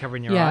someone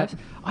covering your eyes.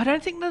 I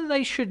don't think that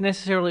they should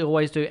necessarily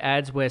always do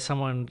ads where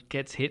someone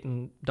gets hit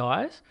and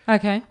dies.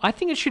 Okay. I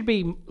think it should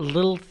be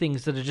little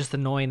things that are just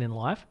annoying in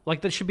life. Like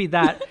there should be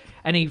that,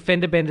 and he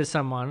fender benders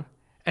someone,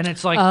 and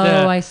it's like,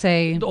 I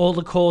see. all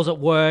the calls at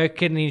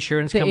work and the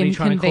insurance company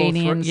trying to call through.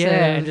 inconvenience Yeah,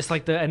 of- and just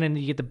like and then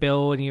you get the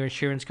bill and your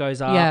insurance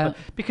goes up. Yeah.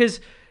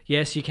 Because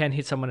yes, you can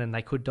hit someone and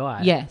they could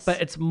die. Yes.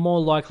 But it's more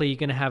likely you're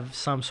going to have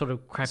some sort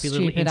of crappy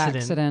little Stupid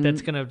accident.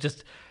 that's going to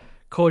just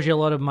cause you a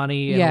lot of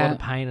money and a lot of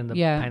pain and the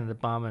Yeah. pain in the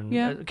bum. And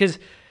Yeah. because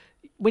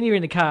when you're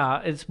in the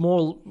car, it's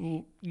more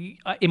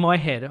in my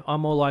head.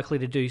 I'm more likely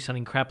to do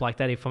something crap like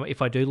that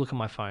if I do look at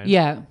my phone.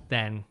 Yeah.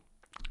 Than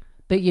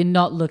But you're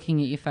not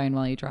looking at your phone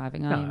while you're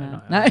driving, are you,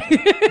 Matt? no.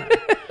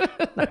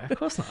 No, of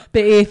course not.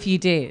 But if you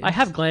did. I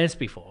have glanced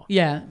before.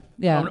 Yeah.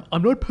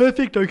 I'm not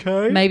perfect,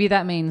 okay? Maybe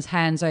that means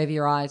hands over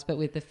your eyes, but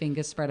with the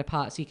fingers spread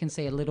apart so you can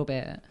see a little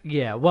bit.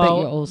 Yeah, But well,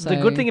 you're also- the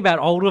good thing about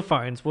older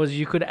phones was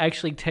you could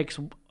actually text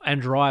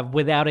and drive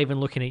without even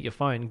looking at your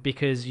phone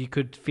because you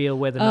could feel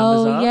where the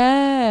numbers are.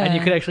 Yeah. And you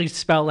could actually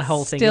spell the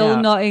whole thing out. Still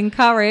not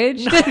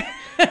encouraged.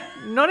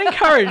 Not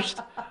encouraged,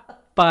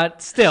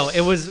 but still,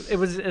 it was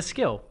a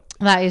skill.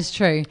 That is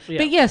true. Yeah.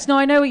 But yes, no,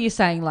 I know what you're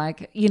saying.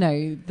 Like, you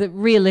know, that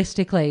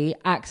realistically,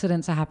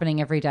 accidents are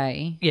happening every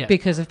day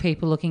because of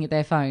people looking at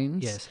their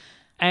phones. Yes.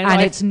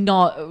 And it's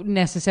not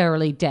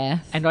necessarily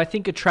death. And I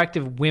think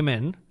attractive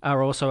women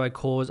are also a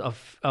cause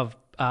of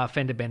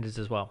fender benders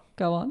as well.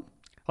 Go on.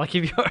 Like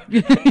if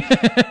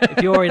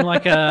you're in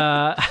like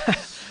a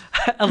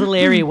little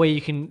area where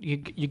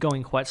you're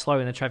going quite slow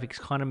and the traffic's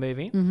kind of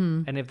moving,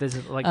 and if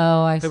there's like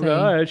I people see.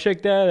 go, oh,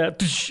 check that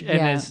out, and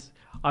Yeah.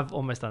 I've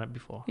almost done it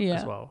before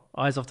as well.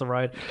 Eyes off the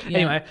road. Yeah.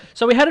 Anyway,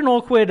 so we had an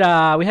awkward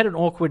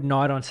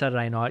night on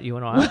Saturday night. You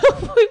and I.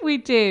 We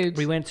did.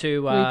 We went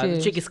to did.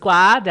 the Chicky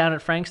Square down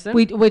at Frankston.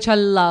 Which I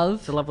love.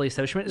 It's a lovely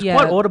establishment. It's Yeah.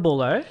 quite audible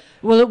though.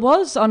 Well, it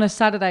was on a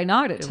Saturday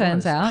night, it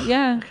turns was. out.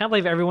 Yeah. I can't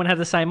believe everyone had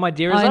the same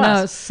idea as I know,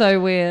 us. it's so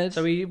weird.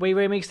 So we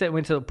remixed it,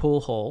 went to the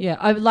pool hall. Yeah,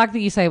 I like that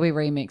you say we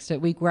remixed it.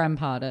 We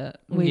grandpaed it.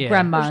 We Yeah.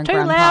 grandma It's and too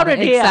grandpaed loud it.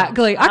 in here.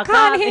 Exactly. I I can't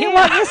can't hear hear.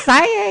 what you're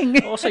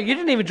saying. Also, you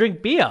didn't even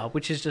drink beer,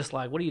 which is just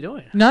like, what are you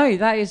doing? No,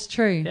 that is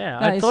true. Yeah,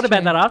 That I is thought about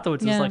true. that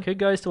afterwards. Yeah. It's like, who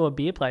goes to a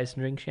beer place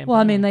and drinks champagne? Well,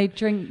 I mean, they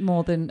drink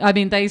more than. I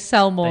mean, they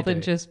sell more They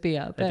than do. just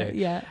beer. They But do.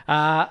 yeah.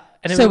 And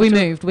then So we went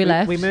to- moved, we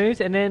left. We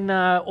moved, and then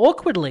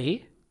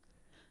awkwardly,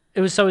 it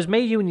was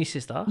me, you, and your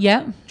sister,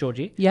 Yeah.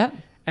 Georgie. Yeah.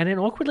 And then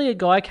awkwardly, a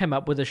guy came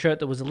up with a shirt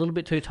that was a little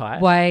bit too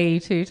tight. Way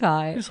too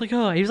tight. It's like, he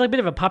was like a bit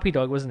of a puppy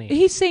dog, wasn't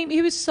he?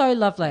 He was so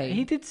lovely.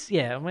 He did,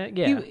 yeah,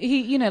 yeah.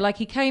 He you know, like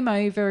he came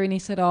over and he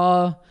said,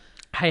 "Oh,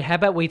 Hey, how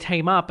about we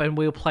team up and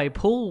we'll play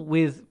pool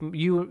with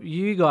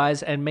you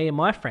guys and me and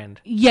my friend?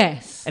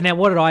 yes." And now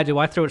what did I do?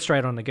 I threw it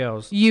straight on the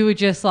girls. You were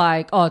just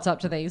like, "Oh, it's up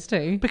to these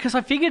two." Because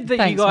I figured that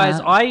Thanks, you guys,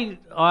 Matt.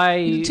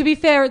 I To be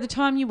fair, at the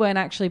time you weren't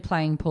actually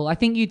playing pool. I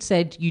think you'd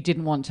said you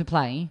didn't want to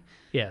play,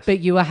 yes, but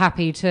you were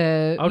happy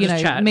to. I'll you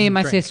just know, chat me and and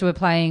my drink. sister were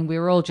playing. We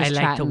were all I just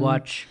like chatting. to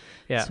watch.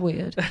 Yeah, It's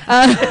weird.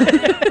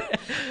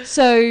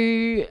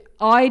 So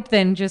I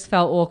then just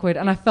felt awkward,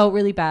 and I felt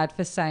really bad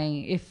for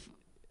saying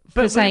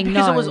saying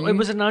because no. it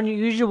was an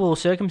unusual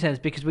circumstance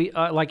because we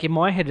like in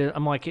my head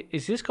I'm like,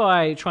 is this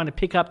guy trying to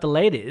pick up the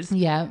ladies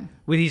Yeah.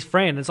 with his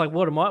friend? It's like,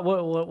 what am I?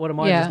 What am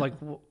I? Yeah. Just like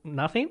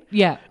nothing.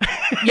 Yeah.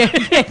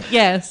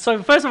 Yes.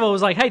 So first of all, I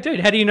was like, hey, dude,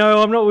 how do you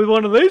know I'm not with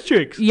one of these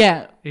chicks?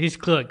 Yeah. He's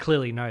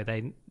clearly no.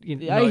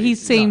 He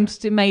seemed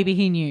to, maybe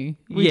he knew.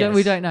 We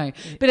Yes. don't know.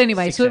 But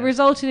anyway, 6 so it hours.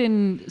 resulted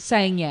in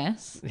saying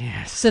yes.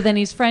 Yes. So then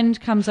his friend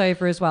comes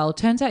over as well.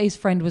 Turns out his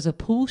friend was a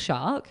pool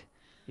shark.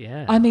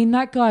 Yeah. I mean,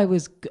 that guy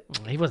was.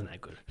 He wasn't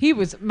that good. He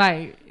was,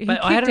 mate. He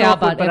But I had kicked an our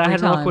awkward, butt but I every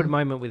had an time. awkward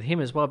moment with him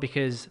as well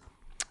because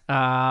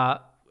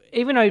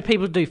even though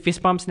people do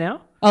fist bumps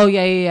now, Oh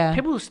yeah.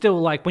 people still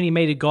like when you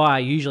meet a guy,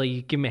 usually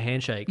you give him a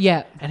handshake.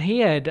 Yeah. And he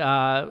had,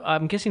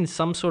 I'm guessing,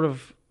 some sort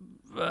of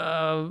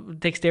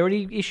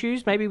dexterity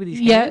issues, maybe with his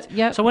hands.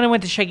 Yeah. So when I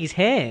went to shake his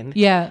hand,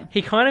 Yeah.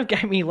 he kind of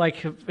gave me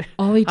like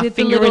Oh, he a did the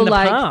finger little in the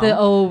like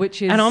palm.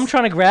 which is. And I'm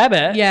trying to grab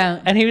it.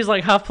 Yeah. And he was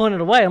like half pulling it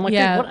away. I'm like,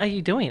 Yeah. dude, what are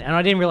you doing? And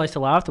I didn't realize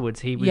till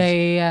afterwards he was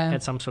Yeah.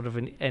 had some sort of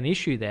an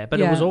issue there.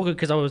 But it Yeah. was awkward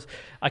because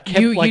I kept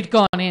You'd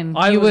gone in.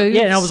 I You was, were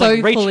and I was so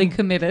like reaching, fully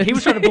committed. He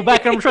was trying to pull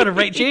back and I'm trying to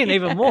reach in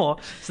even more.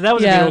 So that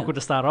was a Yeah. bit awkward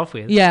to start off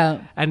with. Yeah.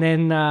 And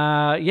then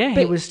But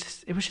it was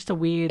just a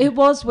weird It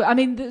was. I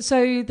mean,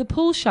 so the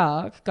pool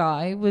shark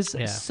guy was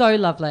Yeah. so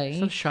lovely.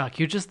 sort of shark.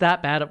 You're just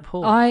that bad at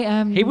pool. I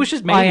am. He was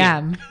just I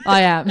medium.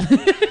 am.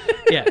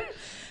 Yeah.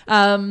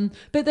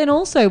 But then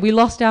also we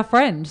lost our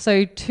friend.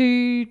 So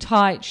too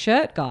tight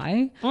shirt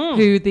guy,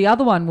 who the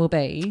other one will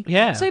be.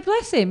 Yeah. So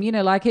bless him. You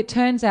know, like it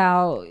turns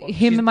out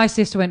him and my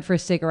sister went for a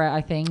cigarette,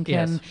 I think.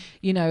 Yes. And,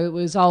 you know, it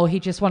was, he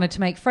just wanted to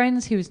make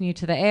friends. He was new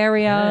to the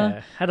area.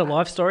 Yeah. Had a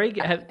life story.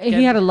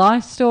 He had a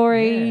life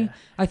story. Yeah.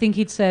 I think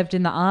he'd served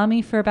in the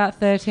army for about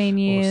 13 Or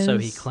years. so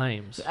he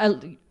claims.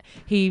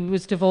 He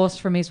was divorced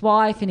from his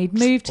wife and he'd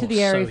moved to Or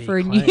the area so he for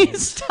a new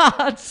claims.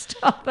 start.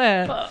 Stop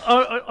it.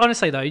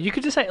 Honestly, though, you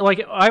could just say,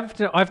 like, I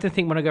have to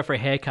think when I go for a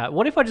haircut,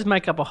 what if I just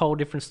make up a whole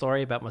different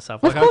story about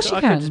myself? Of Like, course I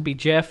you could can. just be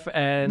Jeff,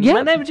 and Yeah.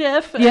 my name's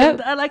Jeff, Yeah.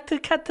 and I like to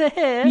cut the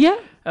hair. Yeah.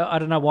 I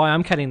don't know why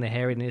I'm cutting the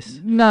hair in this.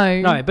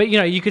 No. No, but,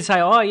 you could say,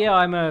 oh, yeah,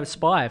 I'm a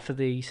spy for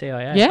the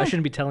CIA. Yeah. I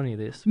shouldn't be telling you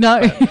this. No.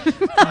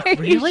 No,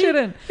 Really? you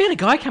shouldn't. We had a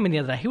guy come in the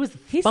other day. He was the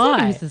He spy.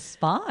 said he was the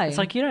spy. It's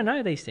like, you don't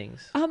know these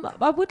things.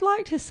 I would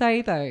like to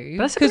say though,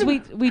 That's a because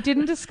bit we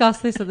didn't discuss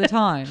this at the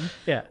time.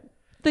 Yeah.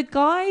 The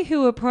guy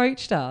who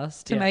approached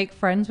us to Yeah. make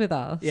friends with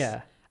us,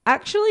 Yeah.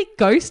 actually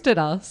ghosted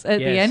us at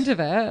the Yes. end of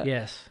it.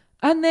 Yes.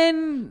 And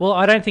then Well,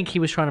 I don't think he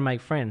was trying to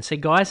make friends. See,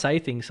 guys say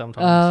things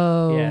sometimes.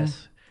 Oh.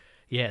 Yes.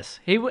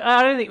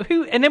 I don't think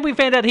who. And then we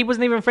found out he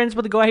wasn't even friends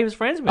with the guy he was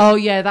friends with. oh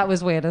yeah, that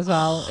was weird as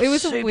well. It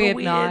was a Super weird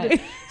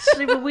night.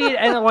 Super weird.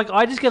 And like,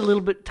 I just get a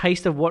little bit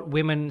taste of what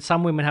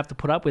some women have to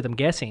put up with. I'm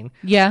guessing.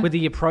 Yeah. With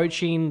the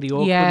approaching, the Yeah,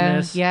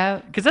 awkwardness.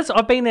 yeah. Because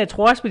I've been there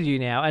twice with you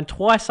now, and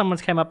twice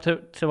someone's came up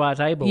to our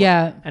table.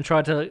 Yeah. And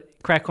tried to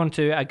crack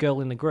onto a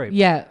girl in the group.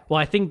 Yeah. Well,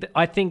 I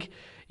think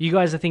You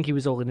guys, I think he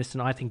was all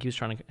innocent. I think he was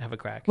trying to have a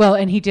crack. Well,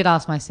 and he did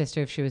ask my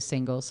sister if she was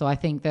single, so I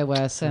think there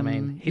were some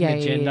hidden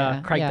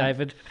agenda. Craig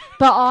David.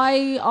 But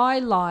I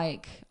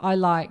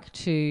like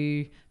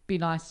to be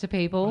nice to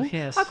people.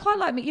 Yes. I quite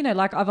like,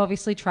 like I've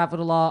obviously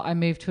traveled a lot. I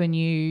moved to a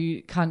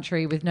new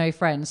country with no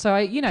friends. So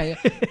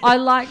I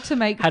like to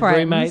make Had friends.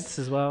 roommates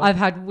as well. I've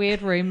had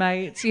weird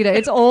roommates.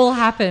 It's all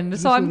happened.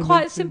 So I'm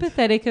quite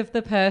sympathetic of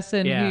the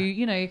person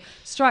who,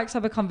 strikes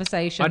up a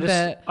conversation.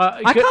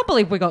 I can't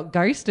believe we got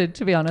ghosted,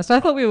 to be honest. I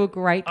thought we were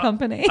great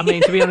company. I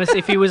mean, to be honest,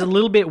 if he was a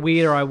little bit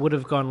weirder, I would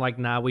have gone like,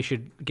 nah, we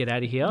should get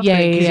out of here. Yeah,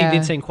 Because he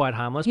did seem quite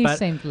harmless. He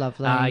seemed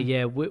lovely.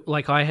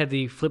 I had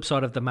the flip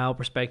side of the male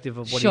perspective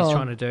of what Sure. he's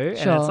trying to do.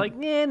 Sure. And it's like,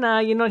 you're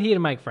not here to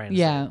make friends.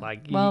 Yeah.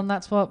 Like, well,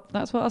 that's what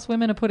us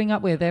women are putting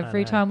up with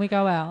every time we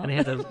go out. And he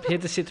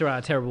had to sit through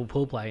our terrible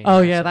pool play.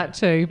 Oh, yeah, that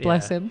too.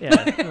 Bless him.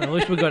 Yeah. I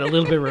wish we got a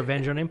little bit of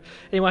revenge on him.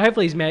 Anyway,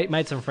 hopefully he's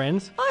made some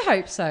friends. I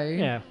hope so.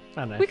 Yeah,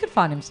 I don't know. We could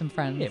find him some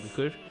friends. Yeah, we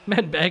could.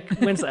 Matt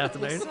Beck, Wednesday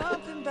afternoon.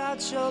 Something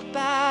about your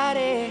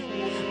body.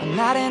 I'm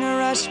not in a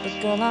rush,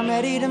 but girl, I'm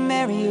ready to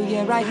marry you.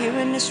 Yeah, right here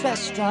in this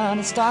restaurant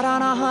and start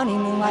on our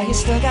honeymoon while you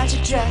still got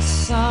your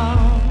dress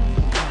on.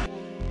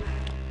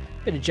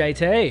 Bit of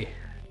JT.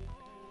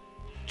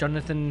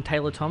 Jonathan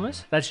Taylor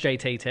Thomas. That's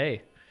JTT.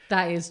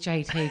 That is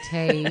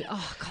JTT.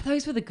 Oh, God,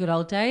 those were the good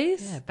old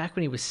days. Yeah, back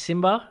when he was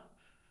Simba.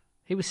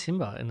 He was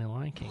Simba in The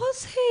Lion King.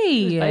 Was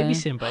he? He was baby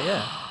Simba,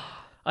 yeah.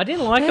 I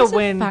didn't like There's it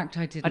when a fact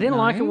I didn't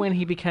like it know. when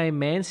he became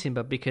man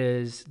Simba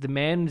because the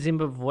man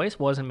Simba voice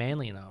wasn't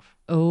manly enough.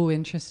 Oh,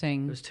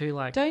 interesting. It was too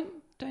like Don't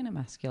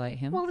emasculate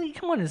him. well,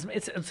 come on,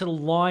 it's a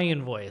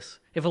lion voice.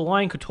 If a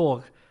lion could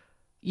talk,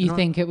 you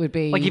think it would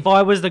be like if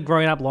I was the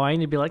grown-up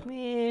lion, you'd be like,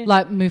 eh.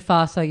 like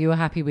Mufasa? You were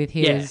happy with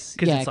his,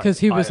 because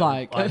he was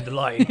I'm the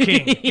Lion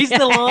King. He's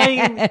the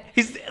lion.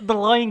 He's the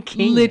Lion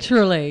King.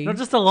 literally Not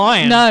just a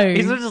lion. no,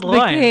 he's not just a the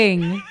lion.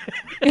 king.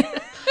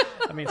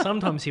 I mean,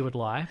 sometimes he would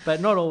lie,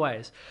 but not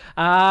always.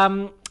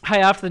 Hey,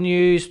 after the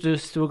news,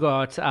 we've still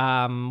got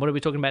what are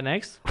we talking about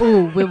next?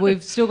 Oh,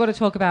 we've still got to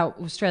talk about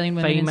Australian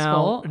women in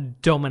Female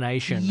sport.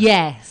 domination.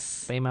 Yes.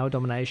 Female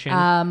domination.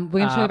 We're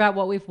going to talk about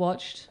what we've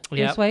watched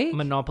this week.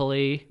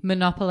 Monopoly.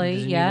 Monopoly,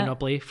 There's a new yeah.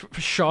 Monopoly.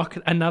 For shock,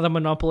 another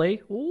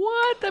Monopoly.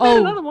 What? They made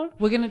another one.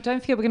 Don't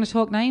forget we're going to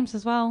talk names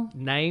as well.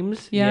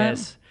 Names? Yeah.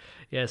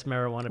 Yes,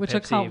 marijuana, Which Pepsi, I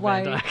can't Van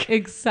wait. Dyke.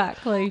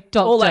 Exactly.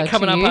 Doctor All that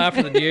coming to up you.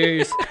 after the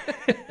news.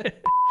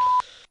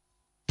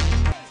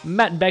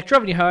 Matt and Beck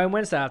driving you home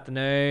Wednesday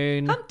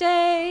afternoon. Hump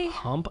day.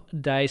 Hump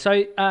day.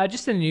 So,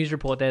 just in the news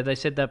report there, they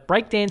said that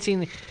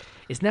breakdancing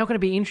is now going to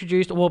be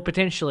introduced, or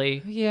potentially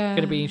going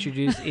to be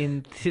introduced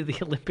into the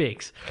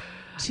Olympics.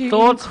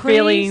 Thoughts,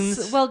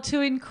 feelings? Well,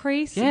 to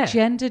increase Yeah.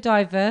 gender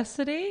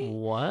diversity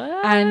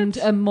What? and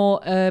a more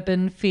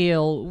urban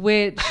feel,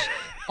 which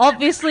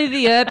obviously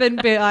the urban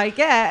bit I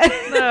get.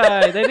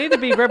 No, they need to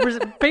be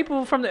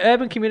people from the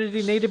urban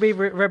community need to be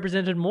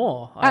represented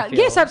more. I feel.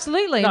 Yes,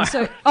 absolutely. No. And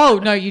so,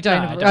 no, you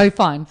don't. No, I don't. Oh,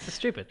 fine. It's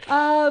stupid.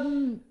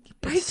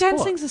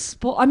 Breakdancing's a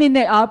sport. I mean,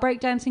 there are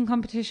breakdancing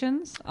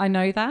competitions. I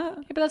know that.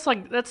 Yeah, but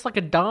that's like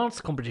a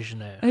dance competition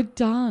there. A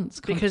dance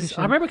competition. Because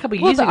I remember a couple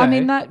of years ago. I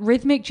mean, that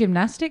rhythmic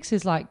gymnastics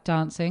is like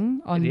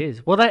dancing on. It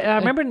is. Well, I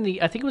remember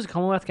I think it was the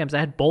Commonwealth Games, they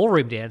had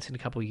ballroom dancing a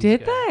couple of years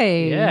Did ago.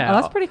 they? Yeah.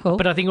 Oh, that's pretty cool.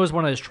 But I think it was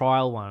one of those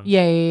trial ones.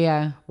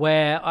 Yeah.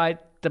 Where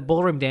the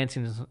ballroom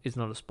dancing is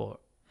not a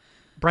sport.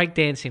 Break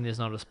dancing is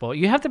not a sport.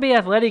 You have to be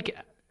athletic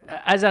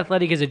as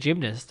a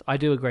gymnast. I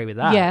do agree with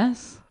that.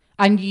 Yes.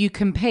 And you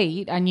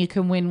compete and you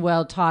can win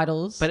world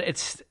titles. But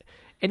it's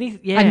And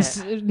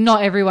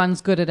not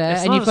everyone's good at it,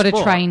 It's and not you've a got to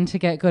sport. train to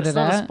get good It's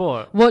at it. not a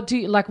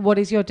sport. What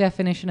is your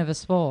definition of a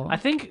sport? I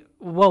think,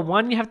 well,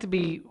 one, you have to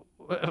be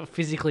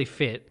physically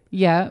fit.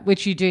 Yeah,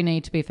 which you do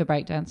need to be for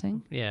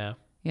breakdancing. Yeah.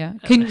 Yeah.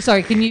 Can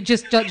you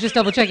just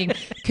double checking?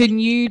 Can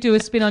you do a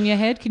spin on your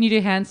head? Can you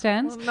do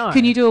handstands? Well, no.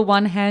 Can you do a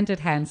one-handed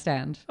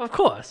handstand? Of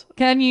course.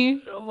 Can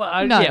you?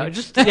 Well, No. Yeah,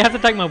 just you have to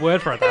take my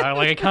word for it, though.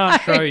 Like, I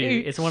can't show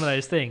you. It's one of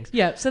those things.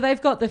 Yeah. So they've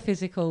got the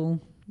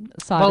physical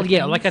side. Well, of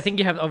yeah, things. like I think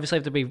you obviously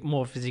have to be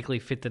more physically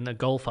fit than a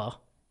golfer.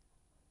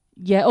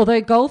 Yeah,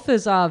 although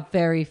golfers are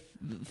very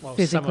Well,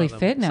 physically some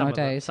of them, fit some of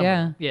them, nowadays. some of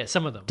Yeah. them. Yeah,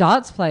 some of them.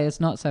 Darts players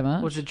not so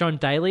much. Was it John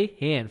Daly?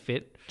 He ain't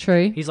fit.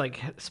 True. He's like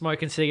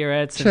smoking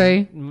cigarettes.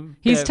 True. And,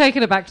 He's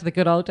taken it back to the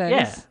good old days.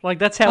 Yeah, like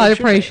that's how I it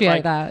should be. appreciate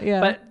Like, that. Yeah.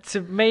 But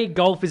to me,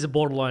 golf is a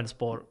borderline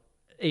sport.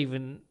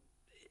 Even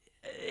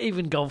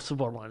golf's a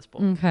borderline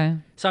sport. Okay.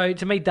 So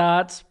to me,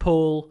 darts,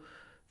 pool,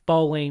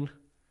 bowling,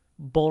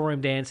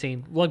 ballroom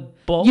dancing,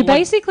 You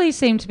basically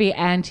seem to be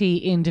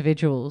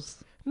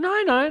anti-individuals.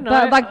 No.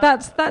 But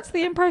that's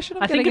the impression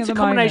I'm I getting think it's at a the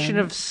combination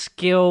moment. of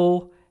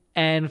skill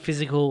and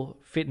physical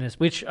fitness,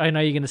 which I know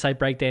you're going to say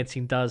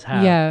breakdancing does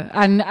have. Yeah,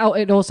 and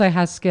it also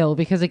has skill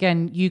because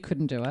again, you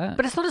couldn't do it.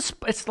 But it's not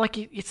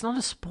it's not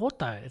a sport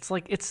though. It's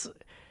like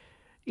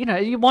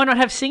why not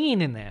have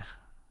singing in there?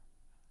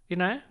 You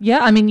know?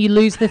 Yeah, I mean, you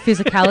lose the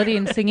physicality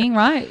in singing,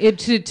 right?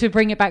 To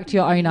bring it back to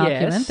your own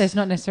argument, there's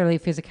not necessarily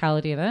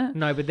physicality in it.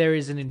 No, but there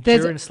is an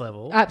endurance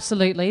level.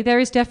 Absolutely, there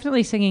is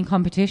definitely singing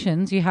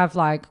competitions. You have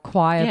like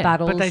choir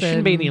battles, but they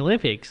shouldn't be in the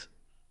Olympics.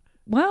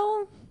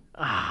 Well,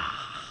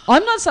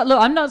 I'm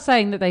not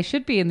saying that they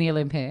should be in the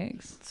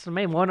Olympics. So, I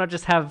mean, why not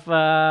just have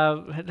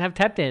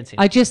tap dancing?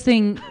 I just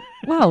think,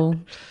 well,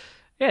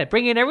 yeah,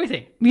 bring in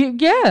everything.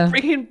 yeah.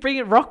 Bring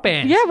in rock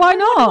bands. Yeah, why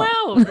not?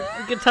 Well,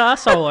 guitar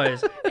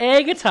solos,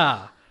 air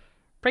guitar.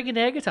 Bring in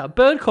air guitar,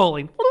 bird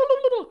calling.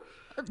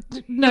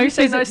 No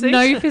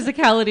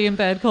physicality in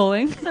bird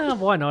calling. No,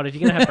 why not? If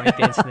you're going to have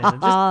breakdancing in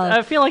it.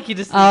 I feel like you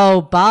just...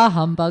 Oh, bar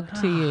humbug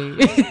to you.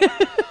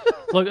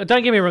 Look,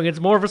 don't get me wrong. It's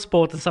more of a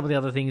sport than some of the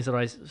other things that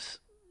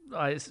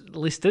I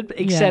listed,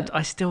 except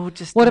I still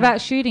just... What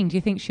about shooting? Do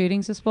you think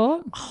shooting's a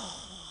sport?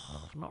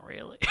 Oh, not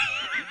really.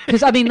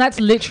 Because, I mean, that's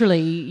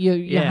literally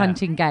your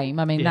hunting game.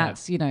 I mean,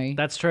 that's,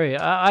 That's true.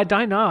 I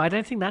don't know. I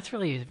don't think that's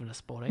really even a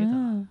sport either.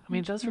 I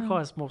mean, it does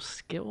require more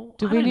skill.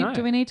 Do we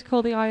need to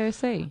call the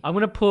IOC? I'm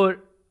going to put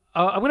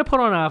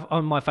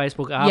on my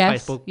Facebook,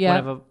 Facebook,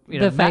 whatever.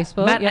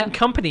 Facebook, Matt and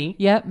Company.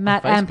 Yeah,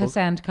 Matt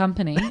Ampersand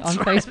Company on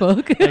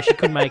Facebook. No, she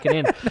couldn't make it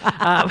in.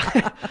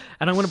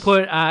 And I'm going to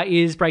put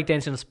is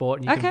breakdancing a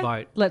sport, and you can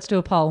vote. Let's do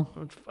a poll.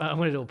 I'm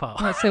going to do a poll.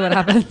 Let's see what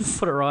happens.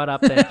 Put it right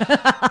up there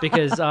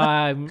because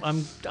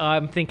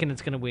I'm thinking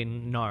it's going to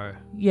win. No.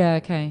 Yeah.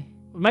 Okay.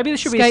 Maybe there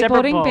should be a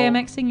separate poll. Skateboarding,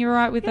 BMXing, you're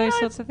right with those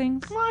sorts of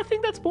things? Well, I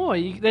think that's more.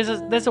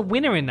 There's a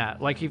winner in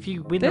that. Like if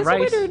you win the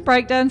race. There's a winner in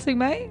breakdancing,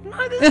 mate.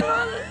 No, there's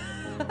not.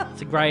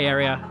 It's a grey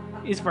area.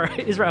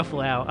 Israel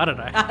Folau. I don't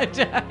know. I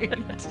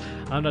don't.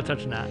 I'm not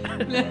touching that.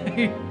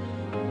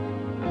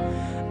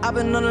 I've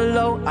been on the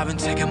low, I've been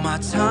taking my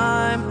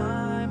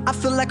time. I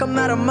feel like I'm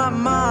out of my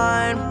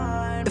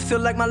mind. It feel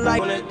like my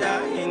life won't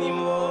die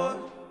anymore.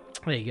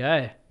 There you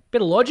go.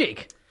 Bit of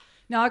logic.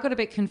 No, I got a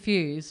bit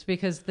confused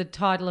because the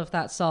title of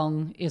that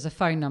song is a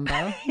phone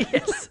number.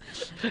 Yes.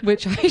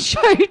 Which I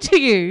showed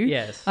to you.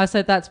 Yes. I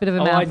said that's a bit of a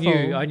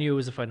mouthful. I knew it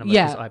was a phone number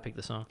because I picked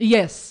the song.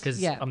 Yes.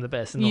 Because I'm the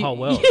best in the whole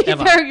world. You're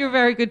a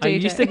very good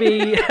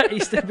DJ. I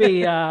used to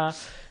be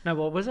no,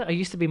 what was it? I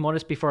used to be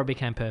modest before I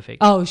became perfect.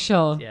 Oh,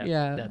 sure.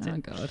 Yeah. That's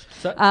it. God.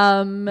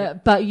 So,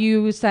 but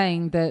you were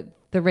saying that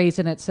the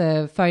reason it's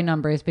a phone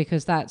number is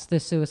because that's the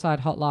suicide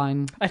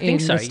hotline in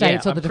the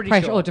States, or the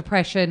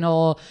depression,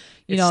 or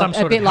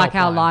a bit like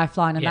our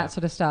Lifeline and that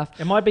sort of stuff.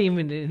 It might be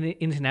even an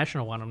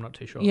international one. I'm not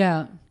too sure.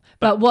 Yeah.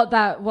 But what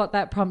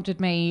that prompted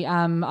me,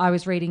 I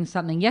was reading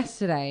something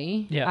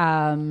yesterday,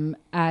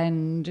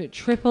 and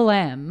Triple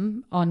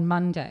M on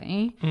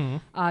Monday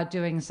are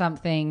doing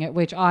something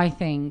which I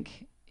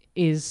think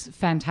is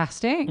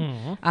fantastic.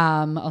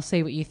 I'll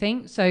see what you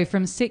think. So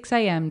from 6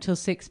 a.m. till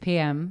 6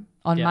 p.m.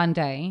 on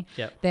Monday,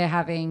 they're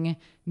having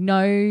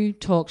no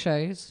talk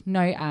shows,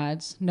 no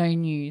ads, no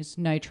news,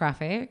 no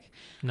traffic.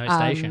 No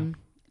station.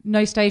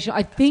 No station.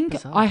 I think,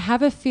 I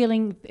have a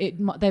feeling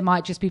they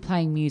might just be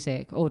playing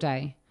music all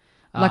day.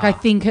 Like, I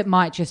think it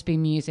might just be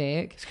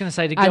music. I was going to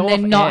say, to go and they're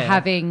off not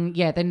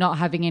air. they're not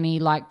having any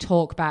like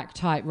talk back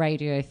type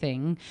radio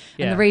thing.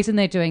 Yeah. And the reason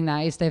they're doing that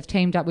is they've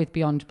teamed up with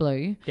Beyond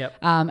Blue. Yep.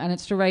 And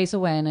it's to raise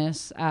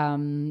awareness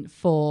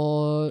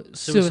for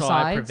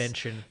suicide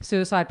prevention,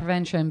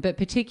 but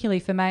particularly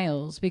for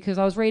males, because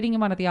I was reading in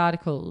one of the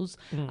articles,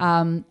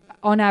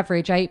 on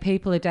average, 8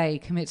 people a day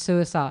commit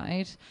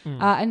suicide,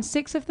 and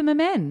 6 of them are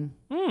men.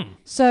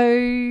 So,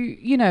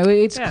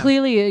 it's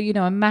clearly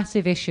a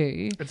massive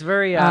issue. It's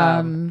very,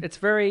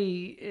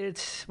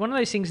 it's one of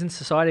those things in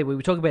society where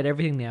we talk about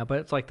everything now, but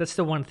it's like, that's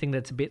the one thing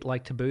that's a bit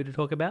like taboo to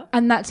talk about.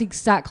 And that's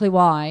exactly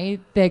why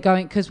they're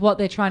going, because what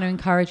they're trying to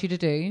encourage you to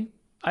do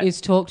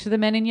is talk to the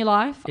men in your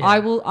life. Yeah.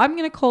 I'm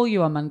going to call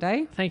you on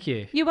Monday. Thank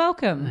you. You're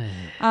welcome.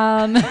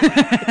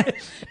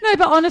 No,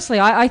 but honestly,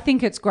 I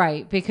think it's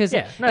great because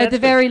at the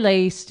very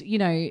least,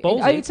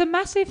 it's a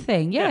massive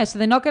thing. Yeah. So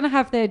they're not going to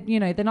have their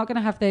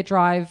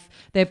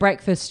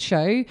breakfast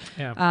show.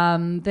 Yeah.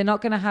 They're not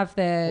going to have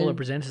their... All the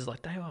presenters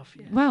like, day off.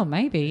 Yeah. Well,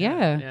 maybe,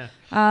 yeah.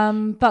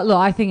 But look,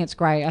 I think it's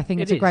great. I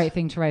think it's a great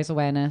thing to raise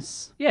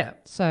awareness. Yeah.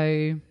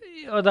 So...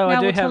 Although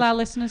now we'll tell our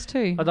listeners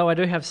too. Although I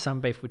do have some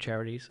beef with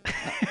charities.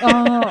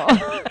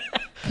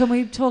 Can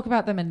we talk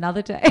about them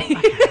another day?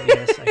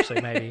 Yes,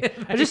 actually, maybe.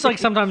 I just like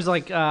sometimes so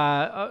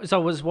I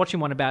was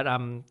watching one about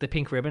the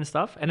pink ribbon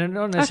stuff, and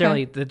not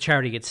necessarily the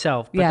charity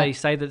itself, but they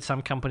say that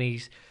some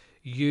companies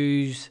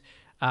use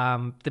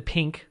the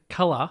pink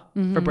colour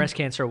for breast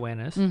cancer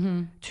awareness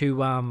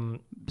to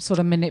sort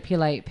of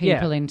manipulate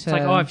people into...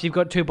 It's like, if you've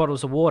got 2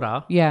 bottles of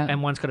water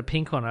and one's got a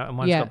pink on it and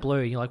one's got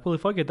blue, you're like, well,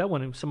 if I get that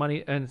one, some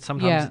money... And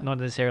sometimes not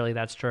necessarily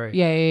that's true.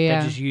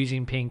 They're just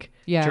using pink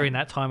during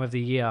that time of the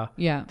year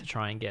to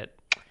try and get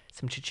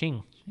some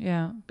cha-ching.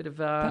 Yeah. Bit of...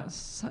 That's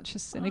such a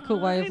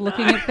cynical way of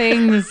looking at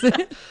things.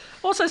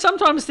 Also,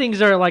 sometimes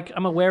things are like,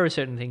 I'm aware of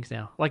certain things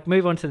now. Like,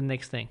 move on to the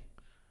next thing.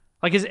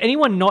 Like, is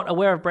anyone not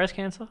aware of breast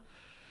cancer?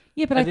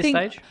 Yeah, but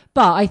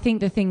I think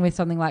the thing with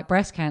something like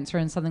breast cancer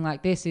and something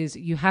like this is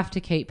you have to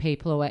keep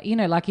people aware.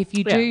 Like if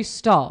you do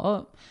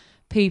stop,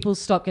 people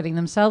stop getting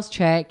themselves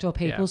checked or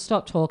people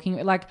stop talking.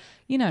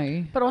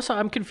 But also,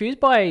 I'm confused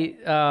by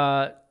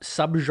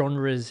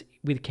subgenres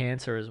with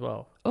cancer as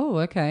well. Oh,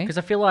 okay. Because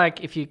I feel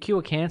like if you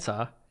cure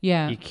cancer,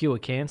 Yeah. you cure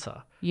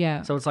cancer.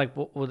 Yeah. So it's like,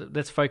 well,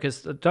 let's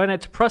focus.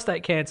 Donate to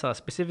prostate cancer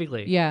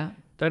specifically. Yeah.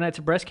 Donate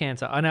to breast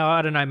cancer. I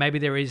don't know. Maybe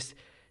there is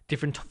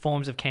different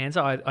forms of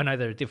cancer. I know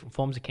there are different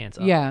forms of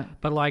cancer. Yeah.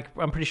 But like,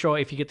 I'm pretty sure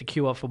if you get the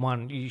cure for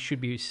one, you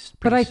should be.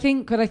 But I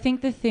think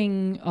the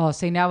thing. Oh,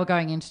 see, now we're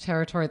going into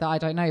territory that I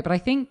don't know. But I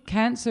think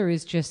cancer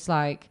is just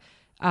like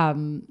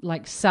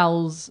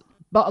cells.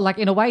 But like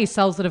in a way,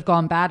 cells that have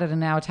gone bad and are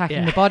now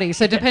attacking the body.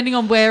 So depending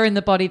on where in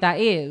the body that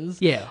is,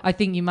 I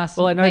think you must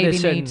maybe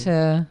need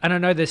to. And I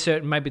know there's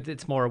certain, maybe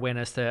it's more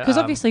awareness to. Because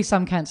obviously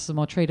some cancers are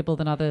more treatable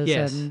than others.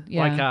 Yes, and,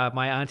 like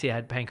my auntie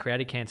had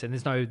pancreatic cancer, and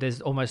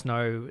there's almost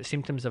no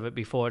symptoms of it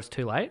before it's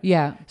too late.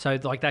 Yeah. So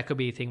like that could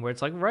be a thing where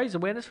it's like raise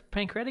awareness for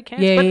pancreatic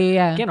cancer. Yeah, but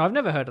yeah. Again, I've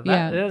never heard of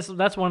that. Yeah.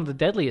 That's one of the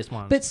deadliest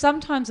ones. But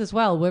sometimes as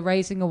well, we're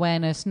raising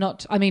awareness.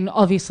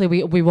 Obviously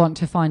we want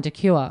to find a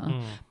cure,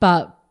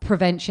 but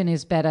prevention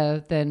is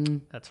better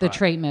than the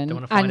treatment.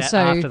 Don't want to find out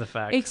after the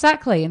fact.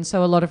 Exactly. And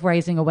so a lot of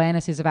raising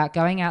awareness is about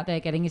going out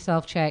there, getting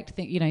yourself checked,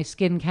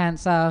 skin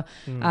cancer,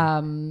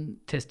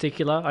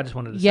 testicular, I just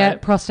wanted to say. Yeah,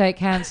 prostate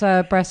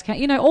cancer, breast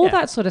cancer, all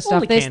that sort of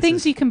stuff. There's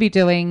things you can be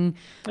doing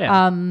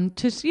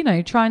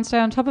to, try and stay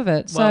on top of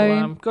it.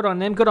 Well, good on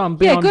them. Good on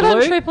Beyond Blue. Good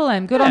on Triple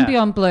M. Good on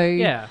Beyond Blue.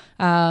 Yeah.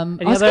 I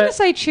was going to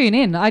say tune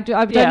in. I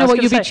don't know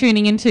what you'll be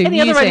tuning into. Any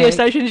other radio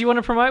stations you want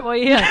to promote while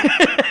you're here?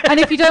 And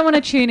if you don't want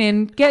to tune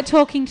in, get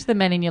talking to the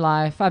men in your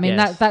life. I mean,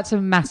 that's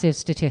a massive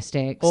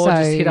statistic. Or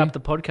just hit up the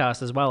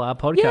podcast as well, our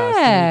podcast. Yeah.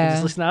 And you can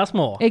just listen to us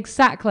more.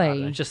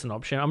 Exactly. It's just an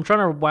option. I'm trying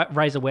to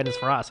raise awareness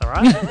for us, all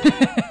right?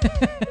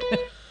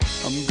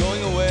 I'm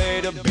going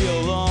away to be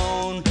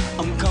alone.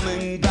 I'm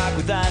coming back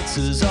with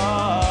answers.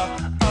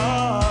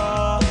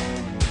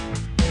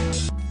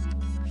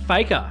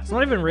 Faker. It's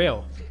not even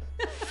real.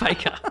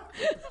 Faker.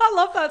 I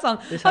love that song.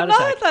 I've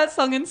not heard that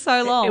song in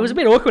so long. It was a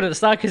bit awkward at the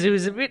start because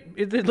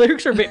the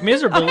lyrics are a bit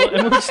miserable, and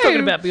we were just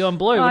talking about Beyond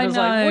Blue. And I was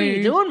like, "What are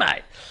you doing,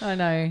 mate?" I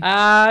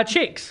know.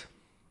 Chicks.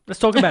 Let's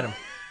talk about them.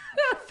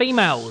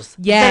 Females.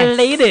 Yes. The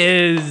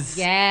ladies.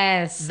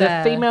 Yes.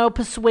 The female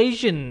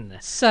persuasion.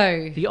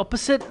 So the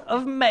opposite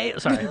of male.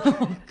 Sorry.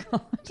 Oh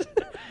God.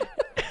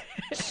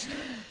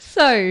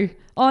 So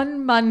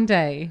on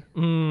Monday,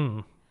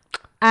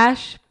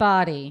 Ash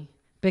Barty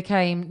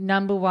became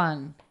number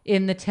one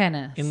in the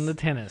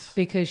tennis.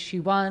 Because she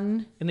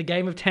won... In the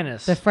game of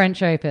tennis. The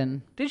French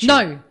Open. Did she?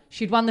 No,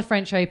 she'd won the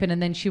French Open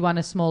and then she won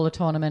a smaller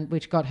tournament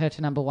which got her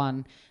to number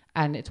one,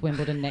 and it's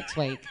Wimbledon next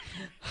week.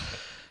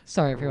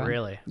 Sorry, everyone.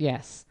 Really?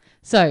 Yes.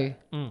 So,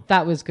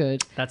 that was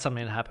good. That's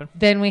something that happened.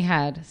 Then we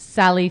had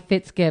Sally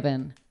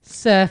Fitzgibbon,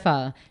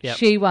 surfer. Yep.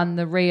 She won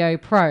the Rio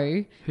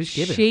Pro. Who's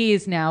Gibbon? She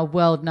is now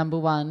world number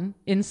one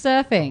in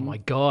surfing. Oh, my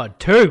God.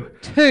 Two.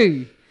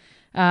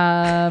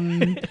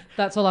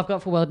 That's all I've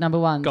got for world number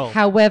one. Golf.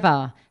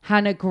 However,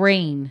 Hannah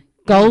Green,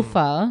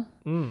 golfer,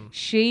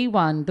 she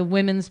won the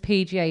Women's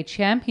PGA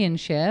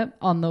Championship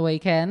on the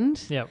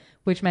weekend,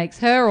 which makes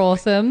her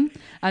awesome.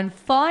 And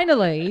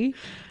finally,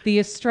 the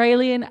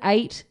Australian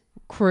 8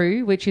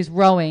 crew, which is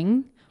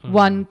rowing,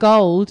 won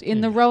gold in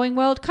the Rowing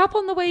World Cup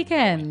on the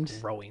weekend.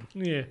 Rowing.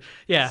 Yeah.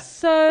 Yeah.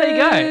 So there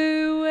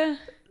you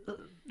go.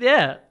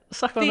 Yeah.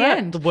 Suck on the that.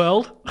 end. The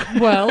world.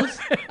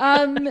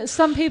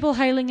 Some people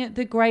hailing it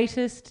the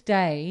greatest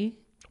day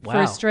for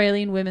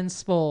Australian women's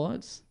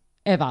sports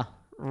ever.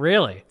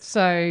 Really?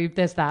 So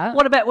there's that.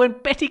 What about when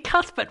Betty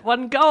Cuthbert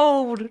won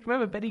gold?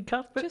 Remember Betty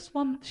Cuthbert?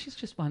 She's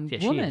just one Yeah,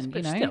 she woman, is, but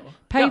you know. still,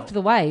 Paved go.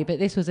 the way, but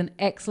this was an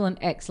excellent,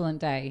 excellent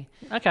day.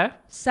 Okay.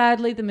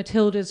 Sadly, the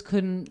Matildas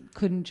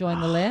couldn't join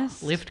the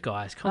list. Lift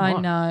guys, come I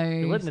on. know.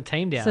 You're letting the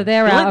team down. So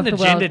they're You're out of letting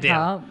the gender World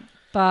down. Cup.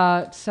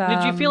 But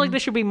Did you feel like there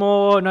should be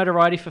more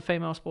notoriety for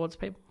female sports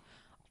people?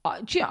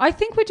 I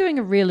think we're doing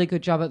a really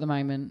good job at the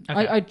moment.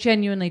 Okay. I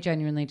genuinely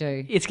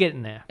do. It's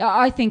getting there.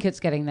 I think it's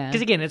getting there.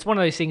 Because again, it's one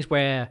of those things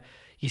where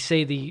you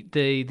see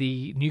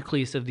the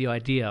nucleus of the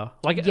idea,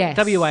 like Yes.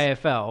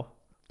 WAFL.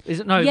 Is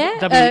it no?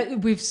 Yeah,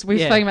 we've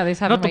spoken about this,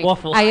 haven't Not we? the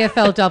waffle.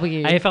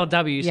 AFLW.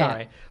 AFLW. Yeah.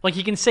 Sorry. Like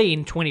you can see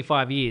in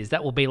 25 years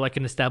that will be like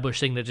an established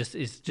thing that just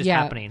is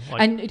happening.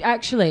 Like, And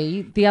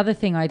actually, the other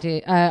thing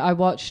I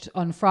watched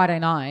on Friday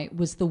night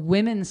was the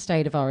women's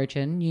state of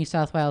origin, New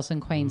South Wales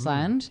and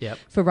Queensland,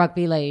 for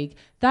rugby league.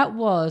 That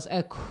was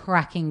a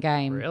cracking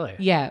game. Really?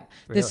 Yeah.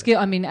 The skill.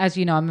 I mean, as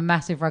you know, I'm a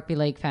massive rugby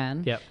league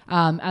fan. Yep.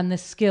 And the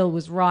skill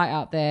was right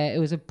up there. It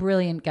was a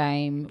brilliant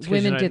game.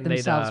 Women did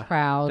themselves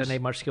proud. Don't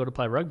need much skill to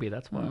play rugby.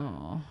 That's why.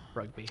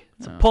 Rugby.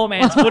 It's a poor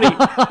man's footy.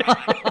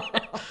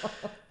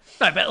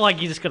 No, but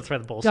like you just got to throw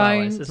the ball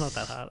sideways. It's not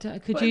that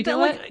hard. Could you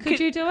do it? Could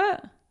you do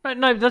it?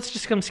 No, that's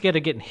just I'm scared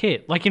of getting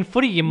hit. Like in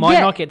footy, you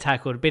might not get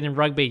tackled, but in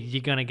rugby,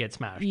 you're gonna get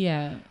smashed.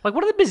 Yeah. Like,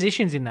 what are the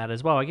positions in that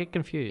as well? I get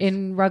confused.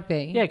 In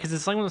rugby? Yeah, because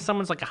it's like when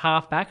someone's like a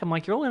half back. I'm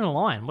like, you're all in a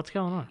line. What's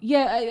going on?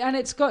 Yeah, and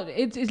it's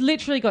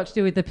literally got to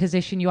do with the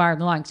position you are in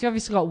the line. So you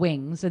obviously got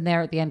wings, and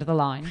they're at the end of the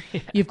line.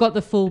 Yeah. You've got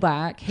the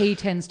fullback. He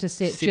tends to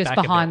sit just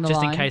behind the just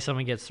line, in case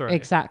someone gets through.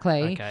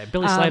 Exactly. Okay.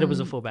 Billy Slater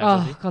was a fullback.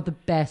 Oh god, the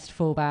best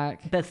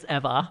fullback. Best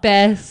ever.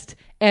 Best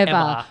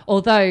ever.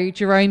 Although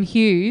Jerome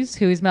Hughes,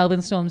 who is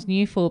Melbourne Storm's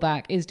new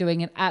fullback, is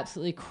doing an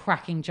absolutely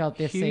cracking job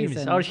this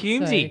season. Oh,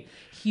 Humesy.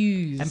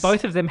 Hughes. And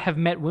both of them have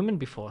met women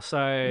before. So,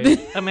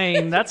 I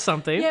mean, that's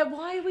something. Yeah,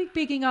 why are we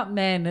bigging up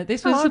men?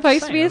 This was I'm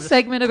supposed saying, to be a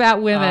segment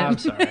about women. I'm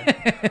sorry.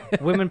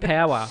 Women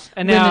power.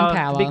 And Women now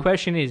power. the big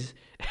question is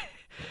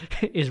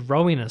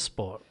rowing a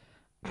sport?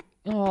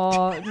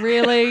 Oh,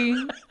 really?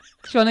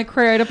 Do you want to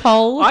create a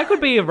poll? I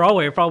could be a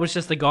rower if I was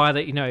just the guy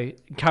that,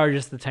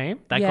 encourages the team.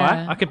 That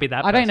guy. I could be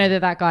that I don't person. know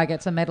that guy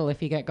gets a medal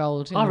if you get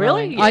gold. Oh,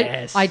 really? Rowing.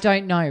 Yes. I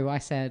don't know, I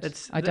said.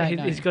 I don't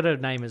know. He's got a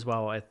name as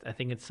well. I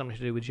think it's something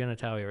to do with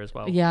genitalia as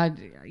well. Yeah. I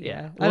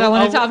Well, don't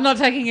want to. I'm not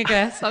taking a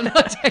guess. I'm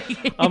not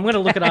taking. I'm going to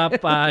look it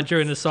up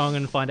during the song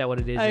and find out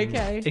what it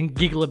is and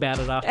giggle about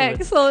it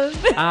afterwards. Excellent.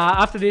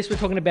 After this, we're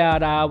talking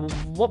about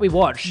what we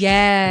watched.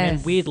 Yes.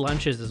 And weird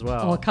lunches as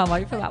well. Oh, I can't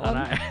wait for that one.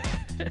 I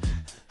know.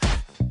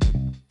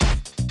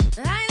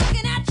 I ain't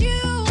looking at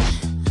you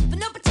for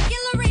no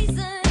particular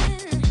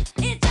reason.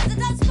 It's just a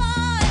tough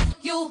spot.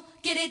 You'll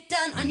get it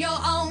done on your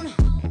own.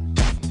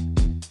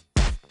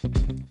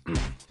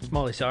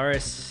 Smiley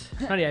Cyrus,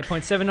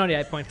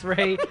 98.7,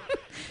 98.3.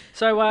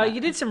 So you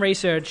did some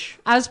research.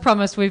 As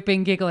promised, we've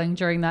been giggling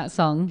during that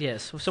song.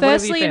 Yes. So what have you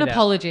Firstly, an found out?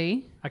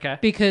 apology. Okay.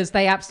 Because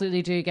they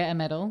absolutely do get a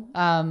medal.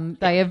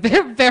 They are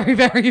very, very,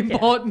 very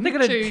important They're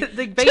gonna- to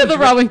they're the being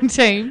rowing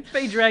team.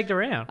 Be dragged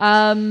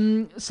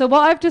around. So what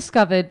I've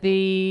discovered,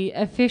 the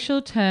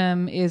official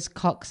term is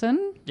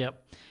coxswain,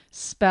 Yep.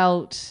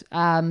 spelt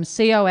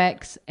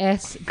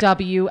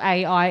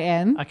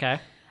COXSWAIN. Okay.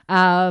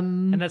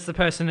 And that's the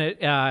person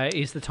that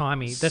is the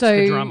timey. That's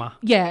the drummer.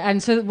 Yeah,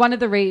 and so one of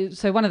the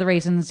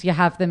reasons you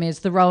have them is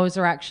the rowers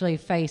are actually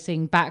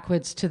facing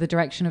backwards to the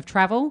direction of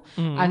travel,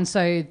 and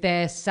so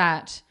they're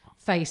sat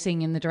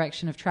facing in the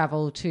direction of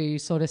travel to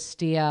sort of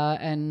steer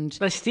and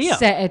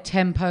set a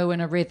tempo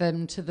and a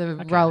rhythm to the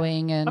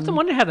rowing. And I often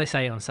wonder how they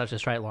say it on such a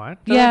straight line.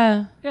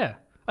 yeah. Yeah.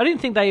 I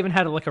didn't think they even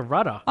had like a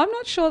rudder. I'm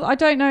not sure. I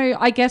don't know.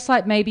 I guess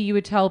like maybe you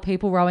would tell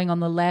people rowing on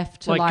the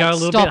left to Like, like go a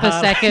little stop bit a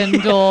harder.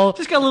 second or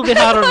Just go a little bit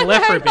harder on the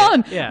left for a bit. Hang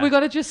on. Yeah. We got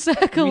to just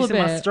circle a Using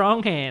my bit.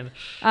 strong hand.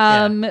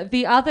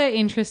 The other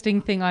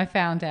interesting thing I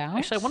found out.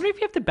 Actually, I wonder if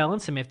you have to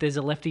balance them if there's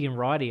a lefty and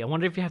righty. I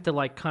wonder if you have to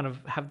like kind of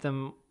have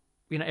them,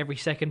 every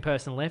second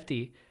person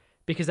lefty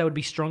because they would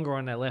be stronger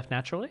on their left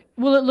naturally.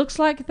 Well, it looks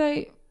like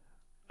they.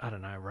 I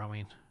don't know,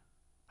 rowing.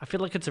 I feel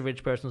like it's a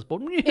rich person's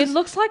sport. It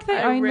looks like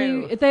they're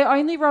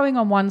only rowing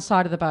on one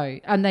side of the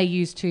boat, and they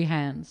use two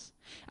hands,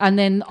 and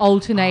then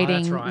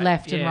alternating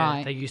left and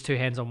right. They use two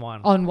hands on one.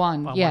 On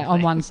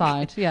one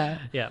side. Yeah.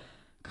 Yeah.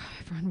 God,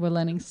 everyone, we're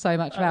learning so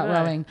much about know.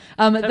 rowing.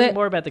 Tell me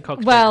more about the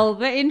Cox. Well,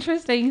 the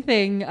interesting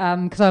thing,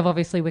 because I've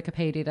obviously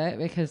Wikipedia'd it,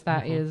 because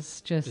that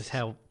is just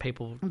how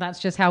people. That's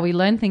just how we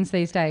learn things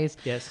these days.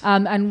 Yes.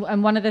 And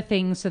one of the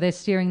things, so they're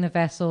steering the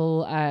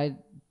vessel.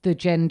 The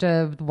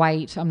gender,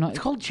 weight. I'm not. It's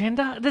called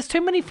gender. There's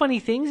too many funny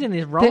things in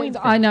this rowing.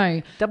 I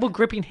know. Double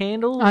gripping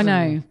handles. I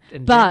know.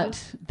 And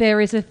but there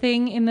is a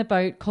thing in the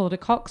boat called a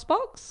Cox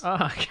Box. Oh,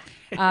 okay.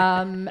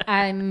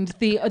 And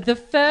the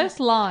first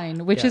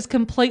line, which has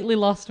completely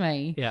lost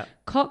me. Yeah.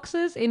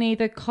 Coxes in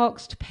either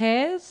coxed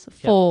pairs,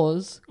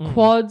 fours,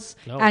 quads,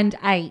 and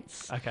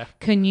eights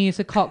can use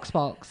a Cox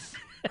Box.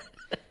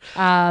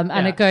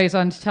 And it goes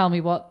on to tell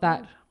me what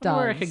that does.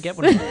 Or I could get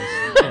one of those.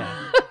 Yeah.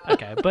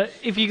 Okay, but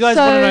if you guys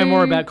want to know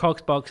more about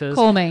Cox Boxes,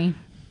 call me.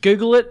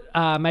 Google it.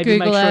 Maybe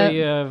Google make sure it.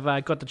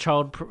 you've got the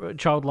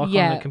child lock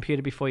on the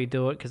computer before you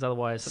do it, because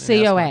otherwise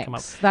something else might come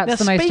up. COX. That's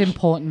the most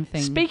important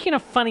thing. Speaking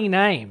of funny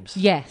names,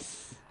 Yes.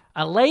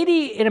 a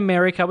lady in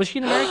America, was she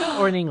in America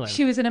or in England?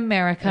 She was in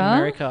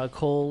America.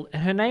 Called,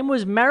 her name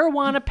was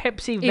Marijuana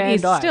Pepsi It Van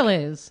is, Dyke. still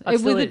is. Oh, it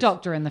still With a is.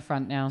 doctor in the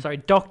front now. Sorry,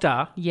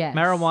 Doctor. Yes.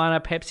 Marijuana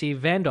Pepsi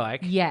Van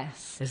Dyke.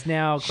 Yes. Has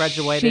now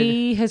graduated.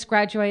 She has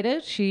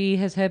graduated. She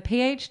has her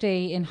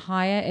PhD in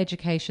higher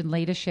education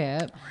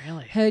leadership.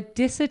 Really? Her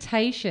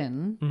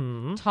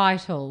dissertation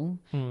title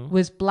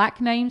was Black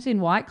Names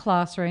in White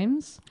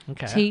Classrooms,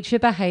 Okay. Teacher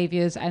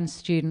Behaviors and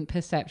Student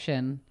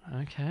Perception.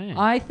 Okay.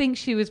 I think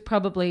she was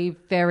probably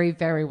very,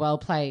 very well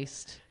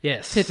placed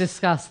Yes. to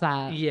discuss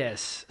that.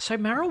 Yes. So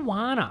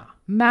marijuana.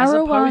 As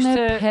opposed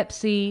Marijuana to-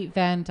 Pepsi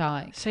Van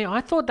Dyke. See, I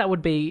thought that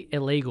would be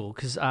illegal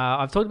because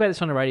I've talked about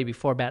this on the radio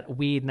before about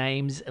weird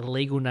names,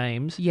 illegal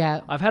names.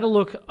 Yeah. I've had a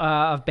look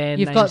of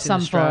band You've names got in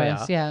some for Australia.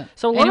 us, yeah.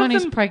 So a lot Anyone of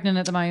who's them, pregnant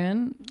at the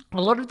moment,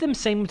 a lot of them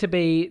seem to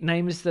be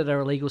names that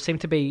are illegal. Seem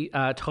to be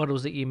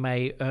titles that you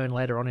may earn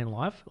later on in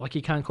life. Like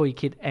you can't call your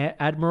kid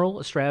Admiral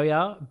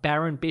Australia,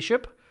 Baron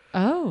Bishop,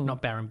 oh.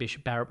 not Baron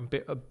Bishop,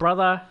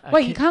 brother.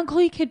 Wait, you can't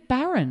call your kid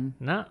Baron?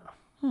 No.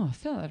 Oh, I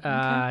feel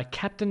that.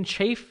 Captain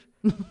Chief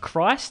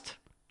Christ.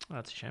 Oh,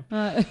 that's a shame.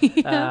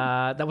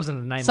 That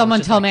wasn't a name. Someone I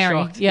was just, tell like, Mary.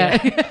 shocked.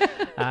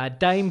 Yeah.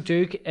 Dame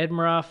Duke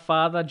Edinburgh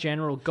Father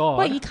General God.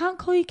 Wait, you can't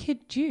call your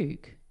kid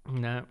Duke?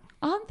 No.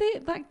 Aren't they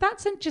like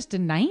that's just a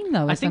name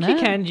though? I think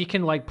isn't you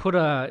can like put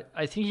a.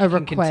 I think you A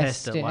can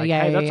request, contest it. Like,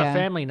 yeah, hey, yeah, that's yeah. a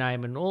family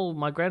name, and all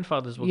my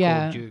grandfathers were Yeah.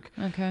 called Duke.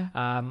 Okay.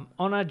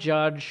 Honor,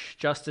 Judge,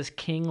 Justice,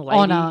 King, Lady.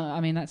 Honor. I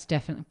mean, that's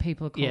definitely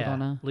people are called Yeah,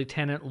 honor.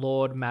 Lieutenant,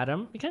 Lord,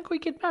 Madam. You can't call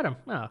your kid Madam.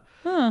 No.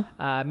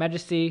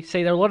 Majesty.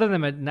 See, there are a lot of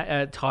them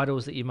are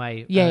titles that you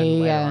may Yeah, earn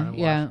later yeah, on in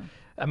yeah. life.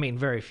 I mean,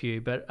 very few,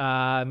 but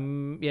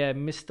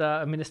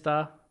Mr.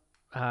 Minister,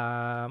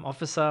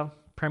 Officer,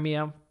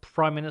 Premier,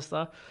 Prime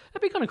Minister.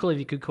 That'd be kind of cool if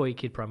you could call your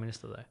kid Prime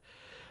Minister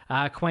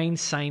though. Queen,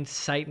 Saint,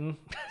 Satan.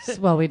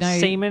 Well, we know.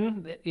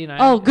 Seaman. You know.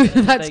 Oh, good.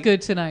 they- That's they-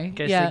 good to know. In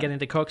case Yeah. they get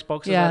into Cox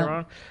boxes Yeah.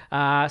 later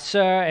on.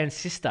 Sir and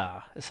Sister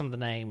are some of the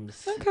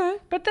names. Okay.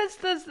 But that's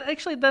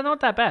actually they're not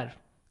that bad.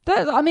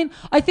 I mean,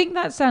 I think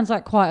that sounds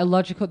like quite a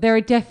logical. There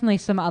are definitely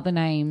some other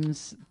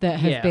names that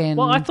have been.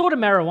 Well, I thought a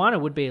marijuana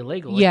would be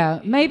illegal. Yeah,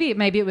 maybe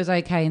it was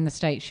okay in the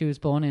state she was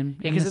born in.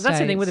 Yeah, in because that's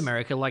the thing with States.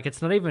 America. Like,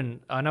 it's not even.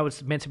 I know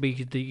it's meant to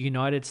be the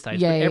United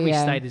States, Yeah, but yeah, every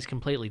yeah. state is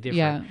completely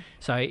different. Yeah.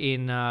 So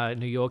in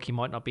New York, you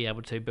might not be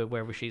able to, but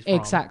wherever she's from,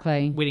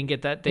 Exactly. we didn't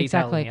get that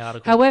detail in the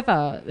article.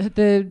 However,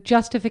 the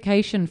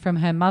justification from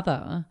her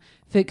mother,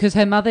 because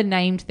her mother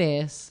named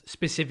this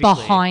Specifically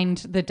behind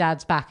the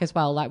dad's back as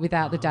well, like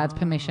without the dad's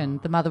permission.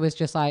 The mother was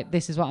just like,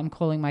 "This is what I'm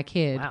calling my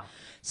kid," Wow.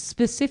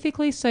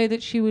 specifically so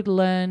that she would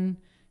learn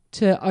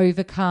to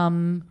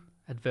overcome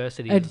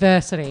adversity.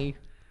 adversity.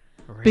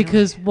 Really?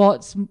 Because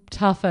what's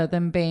tougher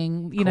than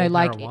being, you know, Called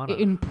like marijuana.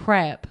 in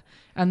prep,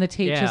 and the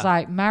teacher's Yeah.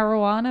 like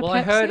marijuana. Well,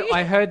 Pepsi?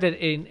 I heard that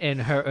in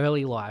her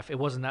early life, it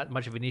wasn't that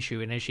much of an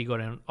issue, and as she got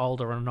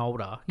older and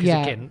older, because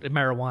Yeah. again,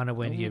 marijuana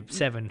when you're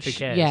 7, who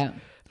cares? Yeah.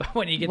 But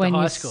when you get when to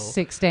high you're school,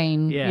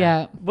 16, yeah.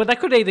 yeah. Well,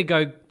 that could either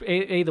go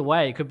either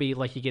way. It could be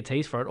like you get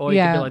teased for it, or you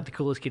Yeah. could be like the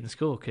coolest kid in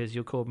school because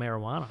you're called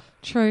marijuana.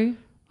 True.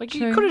 Like,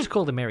 you True. could have just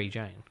called her Mary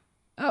Jane.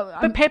 Oh,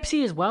 But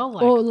Pepsi as well.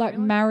 Like, or like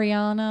really?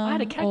 Mariana. I had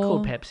a cat or-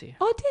 called Pepsi.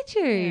 Oh, did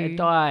you? It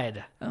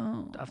died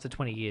Oh. after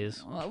 20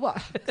 years. Well,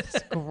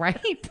 that's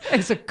great.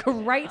 It's a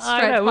great I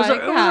stretch. know, it was by a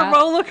cat.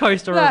 roller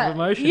coaster That- of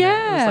emotion.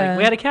 yeah. It was like,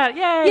 we had a cat.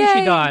 Yay, Yay.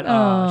 she died.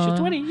 Oh, she's Oh.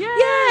 20.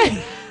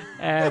 Yay.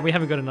 Yeah. We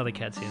haven't got another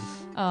cat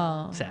since.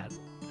 Oh. Sad.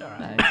 All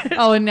right. Nice.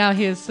 Oh, and now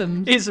here's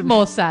some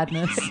more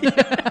sadness.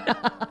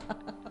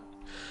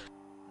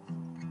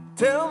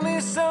 Tell me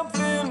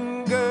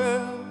something,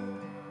 girl.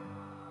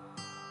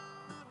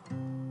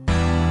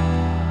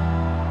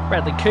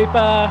 Bradley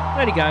Cooper,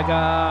 Lady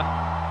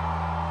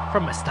Gaga,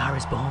 from A Star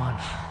Is Born.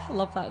 I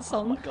love that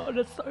song. Oh my god,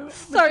 it's so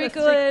So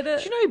good.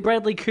 Do you know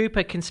Bradley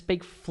Cooper can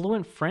speak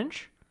fluent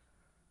French?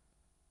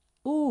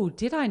 Oh,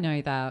 did I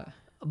know that?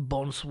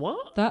 Bonsoir.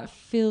 That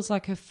feels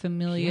like a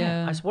familiar.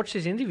 Yeah, I watched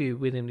his interview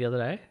with him the other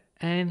day,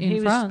 and In he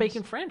was France?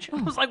 speaking French.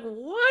 I was like,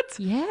 what?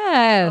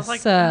 Yes. I was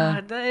like,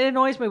 God, it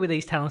annoys me with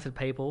these talented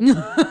people.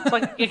 It's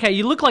like, okay,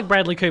 you look like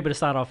Bradley Cooper to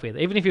start off with.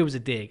 Even if he was a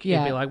dick, you'd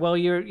Yeah. be like, well,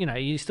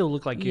 you still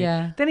look like you.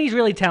 Yeah. Then he's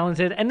really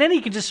talented, and then he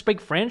can just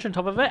speak French on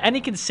top of it, and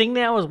he can sing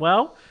now as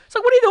well. It's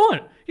like, what are you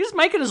doing? You're just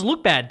making us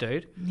look bad,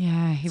 dude.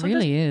 yeah, he It's like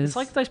really those- is. It's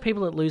like those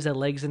people that lose their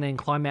legs and then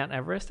climb Mount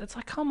Everest. It's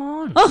like, come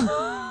on.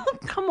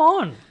 Come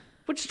on.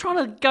 We're just trying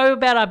to go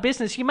about our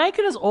business. You're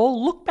making us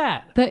all look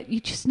bad. that you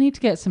just need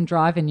to get some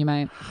drive in you,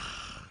 mate.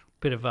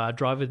 Bit of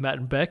Drive with Matt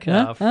and Beck,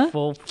 Huh?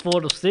 4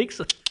 to 6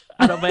 at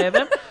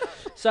BFM.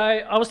 So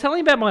I was telling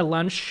you about my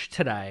lunch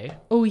today.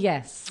 Oh,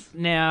 yes.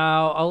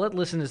 Now, I'll let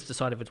listeners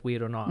decide if it's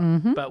weird or not.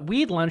 Mm-hmm. But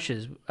weird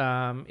lunches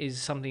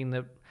is something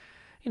that,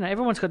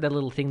 everyone's got that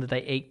little thing that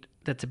they eat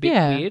that's a bit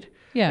Yeah, weird.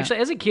 yeah. Actually,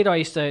 as a kid, I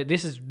used to,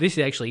 this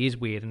actually is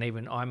weird, and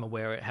even I'm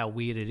aware of how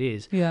weird it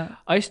is. Yeah.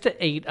 I used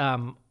to eat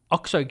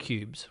OXO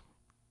cubes.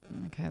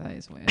 Okay, that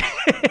is weird.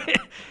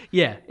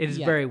 Yeah, it is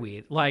Yeah. very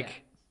weird.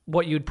 Like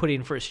what you would put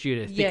in for a stew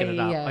to thicken it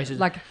up. I used to,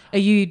 Like, are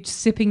you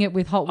sipping it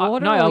with hot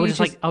water? no, or I are would you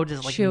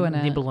just like chewing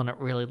it? nibble on it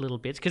really little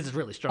bits because it's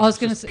really strong. I was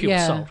It's going to just say, pure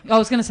yeah. salt. I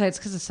was going to say it's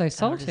because it's so I would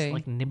salty. just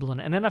like nibble on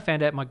it, and then I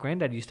found out my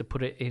granddad used to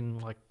put it in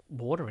like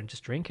water and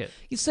just drink it.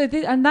 So,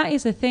 and that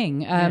is a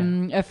thing.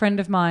 A friend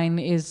of mine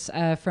is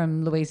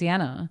from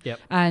Louisiana, Yep.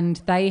 and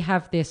they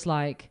have this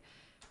like,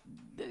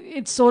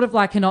 it's sort of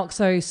like an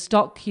OXO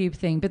stock cube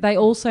thing, but they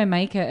also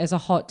make it as a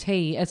hot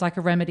tea as like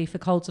a remedy for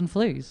colds and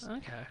flus.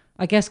 Okay.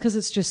 I guess because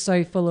it's just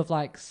so full of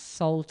like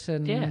salt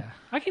and Yeah,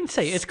 I can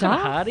see it's kind of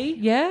stuff. hearty.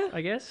 Yeah,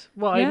 I guess.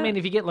 Well, Yeah. I mean,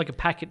 if you get like a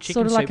packet chicken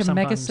sort of soup, like a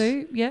mega sometimes-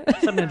 soup. Yeah,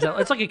 Sometimes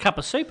it's like a cup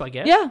of soup, I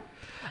guess. yeah.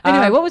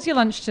 Anyway, what was your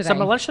lunch today? So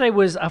my lunch today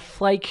was a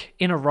flake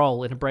in a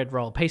roll, in a bread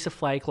roll, a piece of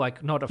flake,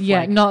 like not a flake.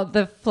 Yeah, not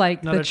the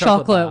flake, Not the a chocolate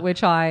chocolate, bar.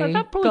 which I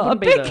That probably got a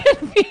wouldn't be bit the-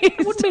 confused.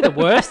 It wouldn't be the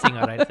worst thing,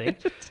 I don't think.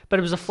 But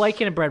it was a flake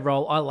in a bread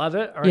roll. I love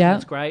it. I reckon Yeah.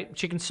 it's great.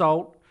 Chicken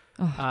salt.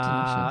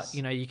 Oh, delicious.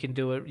 You can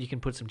do it. You can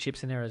put some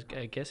chips in there,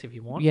 I guess, if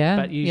you want. Yeah,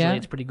 But usually yeah.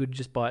 it's pretty good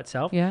just by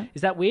itself. Yeah.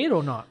 Is that weird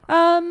or not?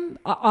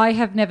 I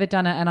have never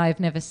done it, and I've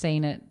never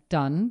seen it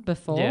done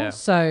before. Yeah.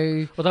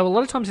 So Although a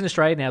lot of times in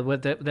Australia now, where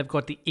they've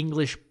got the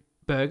English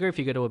burger, if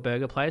you go to a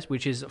burger place,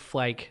 which is a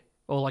flake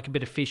or like a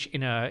bit of fish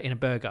in a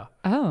burger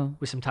oh,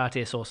 with some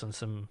tartare sauce and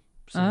some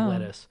some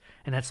lettuce,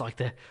 and that's like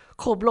the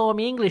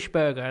blimey English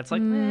burger. It's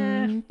like,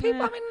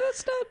 People, I mean,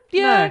 that's not.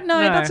 Yeah, no,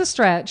 that's a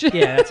stretch.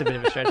 yeah, that's a bit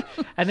of a stretch.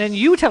 And then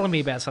you were telling me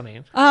about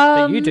something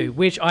that you do,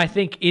 which I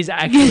think is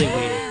actually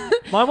weird.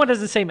 My one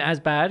doesn't seem as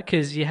bad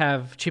because you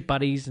have chip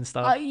buddies and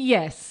stuff.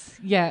 Yes,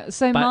 yeah.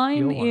 So But mine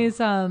your one- is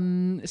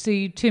so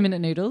you 2-minute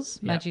noodles,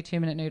 Yep. Maggi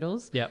 2-minute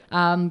noodles.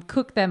 Yep.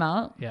 Cook them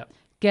up. Yep.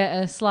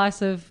 Get a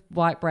slice of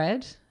white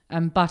bread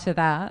and butter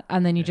that,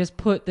 and then you just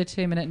put the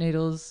 2-minute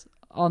noodles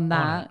on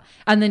that,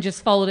 and then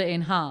just fold it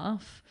in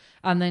half,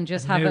 and then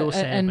just have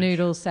a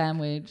noodle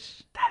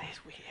sandwich. That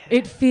is weird.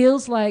 It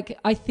feels like,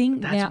 I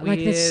think That's now, like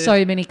there's weird.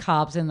 so many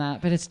carbs in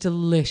that, but it's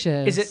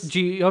delicious. Is it? Do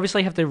you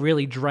obviously have to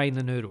really drain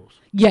the noodles?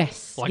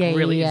 Yes. Like yeah,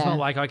 really, yeah. it's not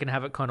like I can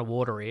have it kind of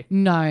watery.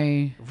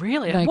 No.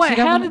 Really? No, 'cause Wait, you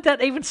don't how want- did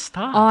that even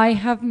start? I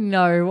have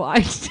no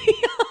idea.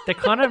 They're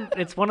kind of.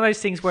 It's one of those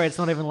things where it's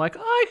not even like,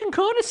 oh, I can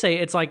kind of see.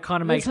 It's like kind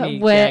of makes It's me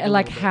like, where, gag a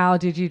like, little bit. how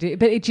did you do it?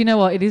 But do you know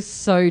what? It is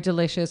so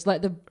delicious.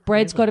 Like, the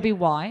bread's got to be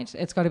white.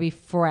 It's got to be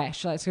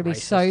fresh. Like, it's going to be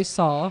so Racist.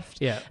 soft.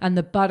 Yeah. And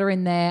the butter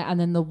in there, and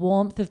then the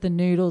warmth of the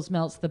noodles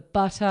melts the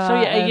butter. So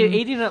yeah, are you and-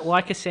 eating it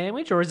like a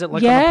sandwich, or is it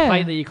like on a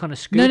plate that you kind of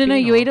scoop? No, in,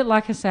 you or- eat it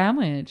like a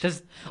sandwich.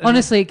 Does-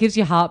 Honestly, it gives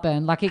you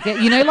heartburn. Like,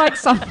 like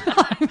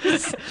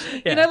sometimes,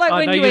 Yeah. like I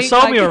when know you you eat,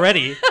 sold like, me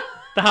already.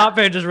 The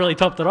heartburn just really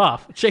topped it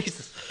off.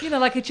 Jesus.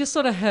 Like it just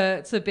sort of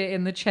hurts a bit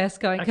in the chest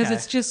going, because Okay.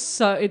 it's just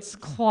so, it's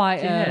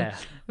quite, Yeah.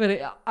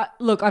 but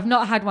look, I've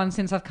not had one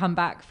since I've come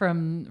back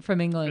from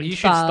England. You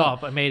should but-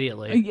 stop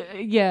immediately.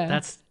 Yeah.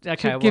 That's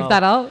okay. Should give well,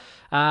 that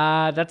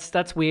up.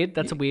 That's weird.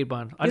 That's a weird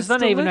one. I It's just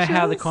don't even know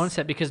how the delicious.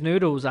 concept, because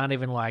noodles aren't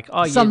even like,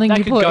 oh yeah, Something that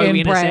you could put go in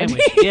in a bread.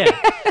 sandwich.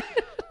 Yeah.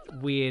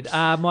 Weird.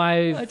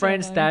 My don't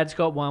friend's know. dad's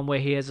got one where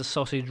he has a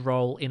sausage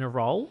roll in a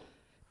roll.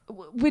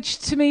 Which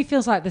to me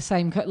feels like the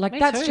same. Like Me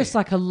that's too. just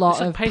like a lot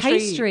It's like of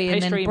pastry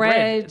and then and bread.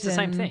 bread. It's the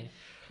same and, thing.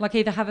 Like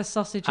either have a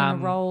sausage in a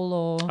roll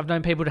or. I've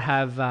known people to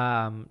have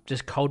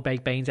just cold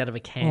baked beans out of a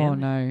can. Oh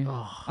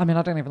no! I mean,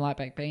 I don't even like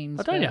baked beans.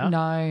 Oh, don't but ya?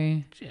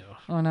 No. Ew.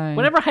 Oh no.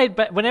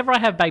 Whenever I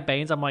have baked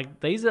beans, I'm like,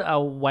 these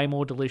are way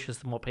more delicious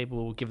than what people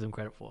will give them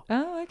credit for.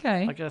 Oh,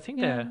 okay. Like I think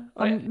Yeah.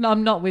 they're.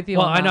 I'm not with you.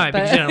 Well, on I know that,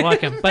 because but- you don't like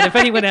them. But if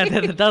anyone out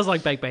there that does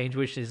like baked beans,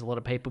 which is a lot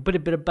of people, put a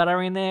bit of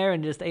butter in there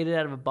and just eat it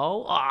out of a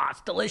bowl. Oh,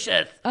 it's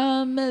delicious.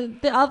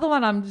 The other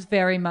one I'm just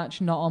very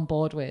much not on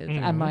board with,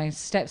 and my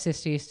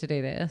stepsister used to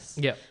do this.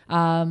 Yep.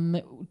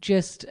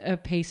 Just a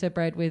piece of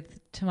bread with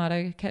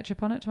tomato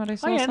ketchup on it, tomato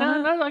sauce Oh yeah, on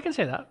it. no, I can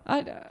see that.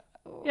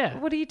 Yeah.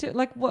 What do you do?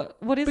 Like what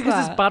is Because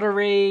that? it's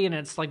buttery and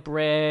it's like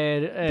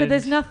bread. And But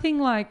there's nothing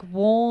like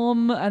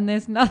warm, and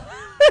there's nothing.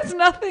 There's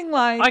nothing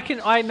like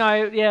I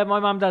know. Yeah, my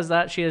mum does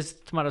that. She has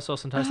tomato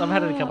sauce on toast. I've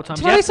had it a couple of times.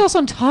 tomato Yeah. sauce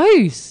on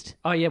toast.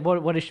 Oh yeah.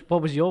 What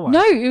was your one?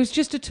 No, it was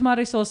just a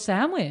tomato sauce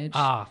sandwich.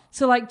 Ah.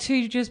 So like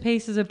two just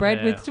pieces of bread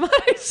Yeah. with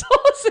tomato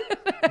sauce in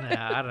it.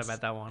 Nah, I don't know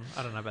about that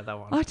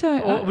one. I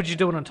don't. Or would you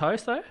do it on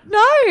toast though?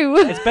 No.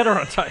 It's better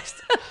on toast.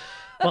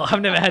 Well,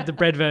 I've never had the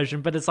bread version,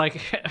 but it's like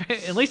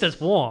at least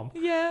it's warm.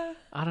 Yeah.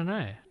 I don't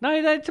know.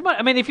 No, tomato.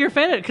 I mean, if you're a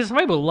fan of it, because some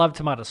people love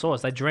tomato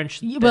sauce, they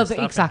drench. Yeah, their well, stuff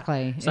in it.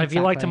 exactly, So if you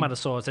like exactly. tomato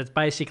sauce, it's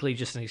basically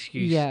just an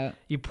excuse. Yeah.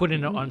 You put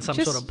it on some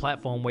Just- sort of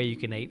platform where you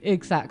can eat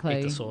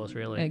Exactly. the sauce.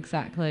 Really.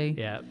 Exactly.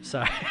 Yeah.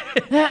 So,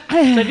 so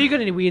have you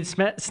got any weird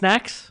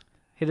snacks?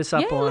 Hit us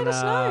up Yeah, on let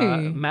us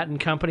know. Matt and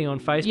Company on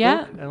Facebook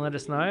Yeah. and let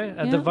us know.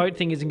 Yeah. The vote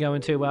thing isn't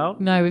going too well.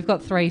 No, we've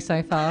got 3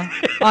 so far.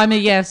 I'm a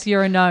yes,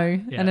 you're a no,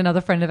 Yeah. and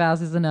another friend of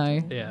ours is a no.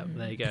 Yeah,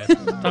 there you go.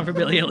 Time for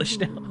Billie Eilish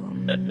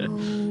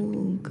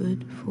now.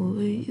 Good for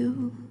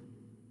you.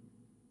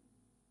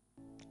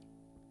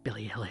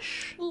 Billie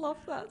Eilish. Love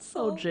that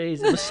Oh song.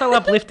 jeez, it was so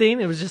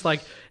uplifting. It was just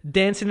like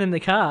dancing in the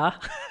car.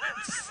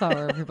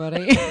 Sorry,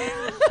 everybody.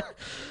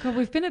 God,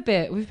 we've been a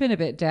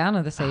bit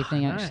downer this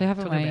evening, No, actually,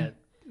 haven't talking we? about,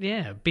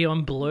 yeah,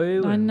 Beyond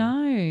Blue. I and-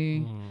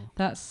 know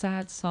that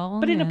sad song,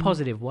 but in a and-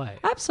 positive way.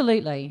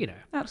 Absolutely, You know,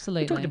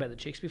 absolutely. We talked about the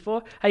chicks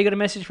before. Hey, you got a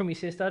message from your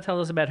sister? Tell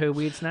us about her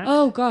weird snacks.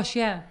 Oh gosh,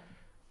 yeah.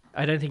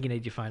 I don't think you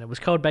need your phone. It was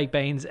cold baked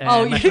beans and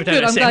Oh, mashed yeah, potato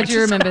good. I'm glad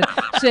you sandwiches. remembered.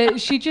 So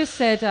she just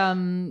said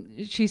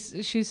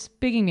she's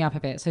bigging me up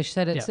a bit. So she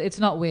said it's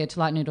not weird to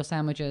like noodle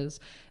sandwiches.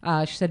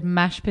 She said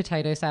mashed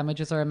potato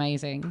sandwiches are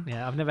amazing.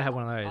 Yeah, I've never had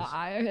one of those.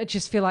 I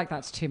just feel like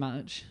that's too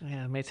much.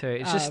 Yeah, me too.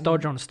 It's just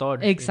stodge on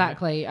stodge.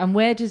 Exactly. And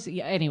where does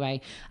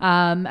anyway?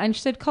 And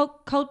she said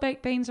cold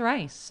baked beans are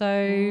ace.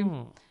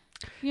 So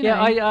you Yeah,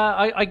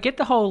 know. I get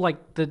the whole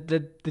like the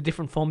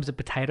different forms of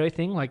potato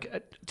thing.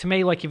 Like to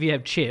me, like if you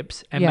have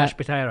chips and Yeah. mashed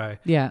potato,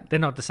 Yeah. they're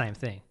not the same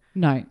thing.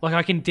 No. Like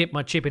I can dip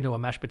my chip into a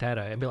mashed potato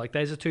and be like,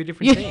 those are two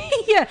different things.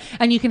 Yeah.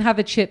 And you can have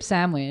a chip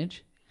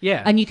sandwich.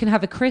 Yeah. And you can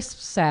have a crisp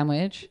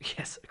sandwich.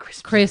 yes,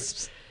 crisps.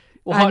 Crisps.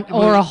 Or,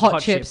 or a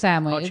hot chip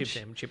sandwich.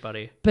 Hot chip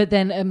buddy. But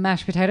then a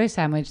mashed potato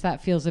sandwich,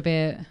 that feels a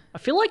bit. I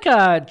feel like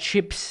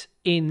chips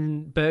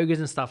in burgers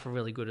and stuff are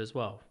really good as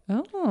well.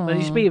 Oh. There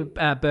used to be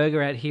a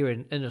burger out here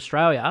in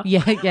Australia.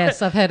 Yeah,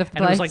 yes, I've heard of the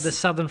And it place. was like the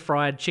southern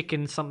fried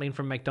chicken something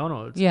from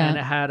McDonald's. Yeah. And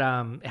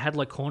it had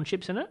like corn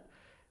chips in it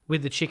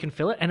with the chicken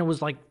fillet, and it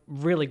was like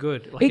really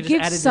good. Like It it just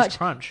gives added such this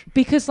crunch.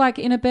 because, like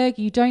in a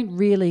burger, you don't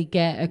really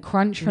get a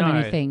crunch from No,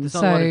 anything. there's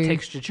not so a lot of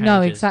texture no,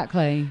 changes.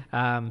 exactly.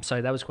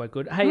 So that was quite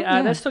good. Hey,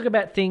 yeah. let's talk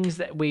about things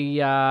that we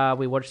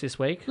watched this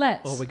week.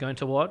 Let's. Or we're going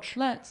to watch.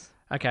 Let's.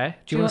 Okay.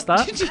 Do you want to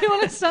start? Do you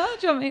want to start?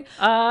 Do you want me?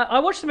 I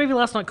watched a movie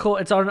last night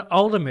it's an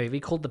older movie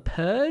called The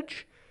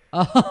Purge.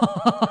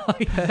 Oh,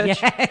 yes.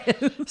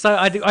 So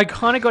I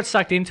kind of got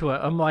sucked into it.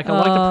 I'm like, I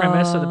like the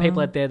premise. So the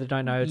people out there that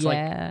don't know, it's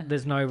Yeah. like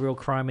there's no real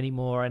crime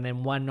anymore, and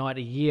then one night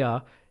a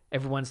year,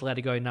 everyone's allowed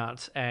to go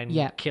nuts and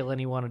Yeah. kill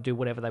anyone or do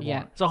whatever they Yeah.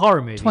 want. It's a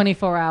horror movie.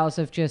 24 hours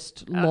of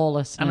just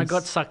lawlessness. And I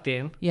got sucked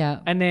in. Yeah.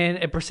 And then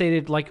it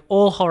proceeded like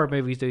all horror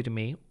movies do to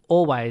me.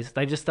 Always,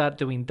 they just start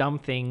doing dumb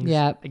things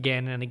Yeah.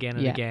 again and again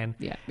and Yeah. again.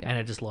 Yeah. And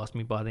it just lost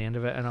me by the end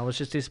of it, and I was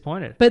just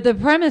disappointed. But the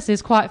premise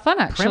is quite fun,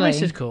 actually.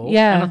 Premise is cool.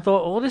 Yeah. And I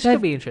thought, oh, this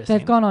could be interesting.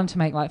 They've gone on to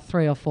make like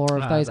 3 or 4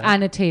 of those, they-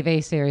 and a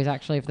TV series,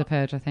 actually, of The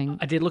Purge, I think.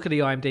 I did look at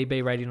the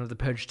IMDb rating of The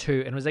Purge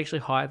 2, and it was actually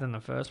higher than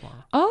the first one.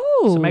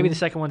 Oh. So maybe the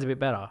second one's a bit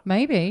better.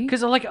 Maybe.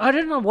 Because like I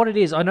don't know what it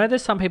is. I know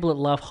there's some people that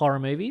love horror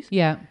movies.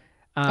 Yeah.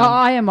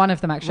 I am one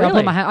of them, actually. I'll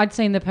really? put my hand. I'd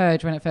seen The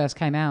Purge when it first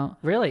came out.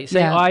 Really? See,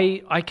 Yeah.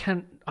 I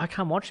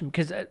can't watch them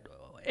because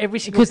every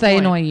single Because they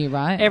time- annoy you,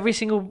 right? Every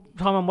single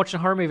time I'm watching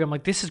a horror movie, I'm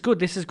like, this is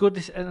good,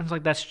 and I'm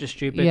like, that's just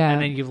stupid. Yeah.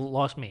 And then you've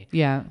lost me.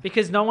 Yeah.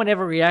 Because no one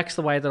ever reacts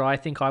the way that I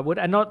think I would.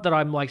 And not that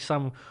I'm like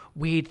some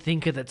weird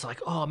thinker that's like,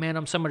 oh man,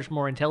 I'm so much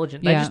more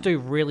intelligent. They Yeah. just do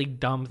really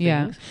dumb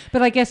Yeah. things.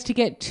 But I guess to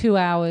get 2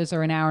 hours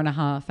or an hour and a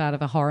half out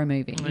of a horror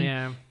movie,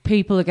 Yeah.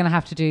 people are going to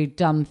have to do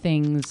dumb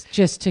things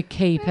just to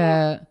keep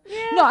it.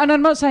 No, and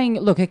I'm not saying,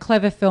 look, a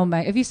clever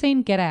filmmaker. Have you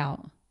seen Get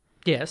Out?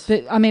 Yes.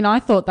 I mean, I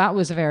thought that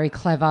was a very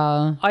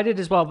clever. I did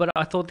as well, but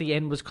I thought the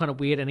end was kind of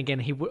weird. And again,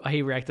 he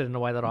reacted in a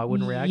way that I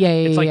wouldn't react. Yeah,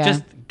 it's like, yeah.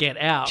 just get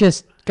out.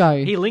 Just go.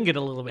 He lingered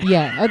a little bit.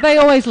 Yeah, they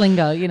always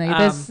linger. You know,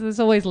 there's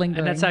always lingering.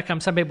 And that's how come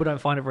some people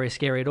don't find it very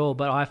scary at all,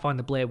 but I find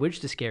the Blair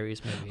Witch the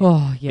scariest movie.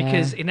 Oh, yeah.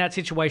 Because in that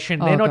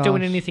situation, Oh, they're not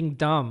doing gosh. anything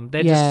dumb.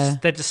 They're Yeah.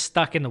 just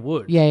stuck in the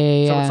woods. Yeah,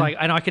 yeah, So yeah. it's like,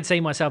 and I could see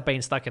myself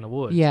being stuck in the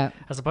woods. Yeah.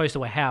 As opposed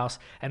to a house,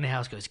 and the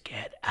house goes,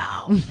 get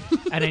out.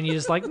 And then you're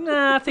just like,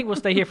 nah, I think we'll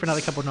stay here for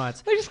another couple of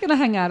nights. We're just gonna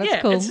hang out. It's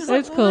Yeah, cool. it's just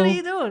like, cool. what are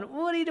you doing?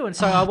 What are you doing?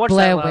 So I watched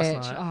Blair that last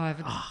Witch.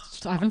 night.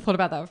 I haven't thought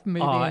about that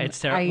movie. Oh, in it's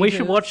terrible. We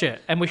should ages. watch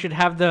it, and we should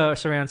have the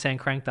surround sound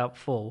cranked up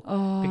full.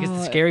 Because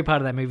the scary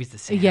part of that movie is the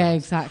sound. Yeah,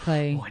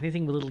 exactly. Oh,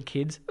 anything with little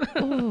kids.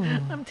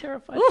 I'm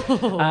terrified.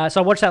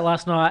 So I watched that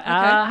last night.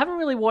 I haven't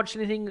really watched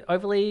anything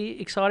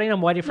overly exciting.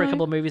 I'm waiting for a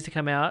couple of movies to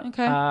come out.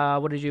 Okay.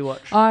 What did you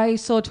watch? I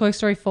saw Toy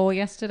Story 4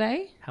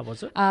 yesterday. How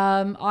was it?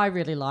 I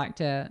really liked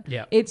it.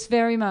 Yeah. It's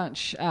very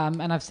much,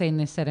 and I've seen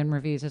this said in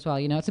reviews as well,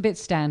 you know, it's a bit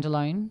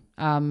standalone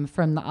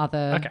from the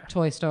other Okay.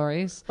 Toy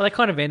Stories. Well, they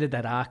kind of ended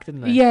that arc,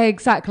 didn't they? Yeah,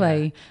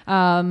 exactly.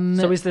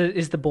 So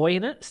is the boy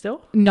in it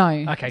still? No.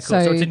 Okay, cool.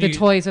 So, So it's a the new-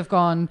 toys have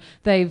gone.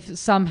 They've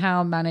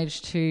somehow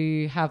managed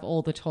to have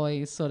all the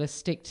toys sort of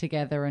stick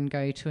together and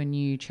go to a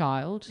new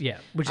child. Yeah,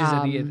 which is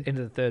at the end of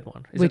the third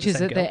one. Which is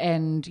same at girl? the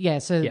end. Yeah.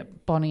 So Yep.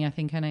 Bonnie, I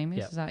think her name is.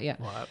 Yep. Is that? Yeah.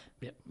 Right,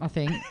 yep. I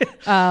think.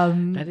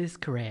 That is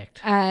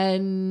correct.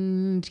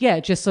 And yeah,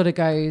 it just sort of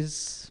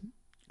goes.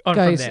 On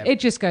from there.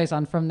 It just goes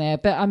on from there.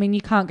 But I mean,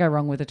 you can't go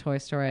wrong with a Toy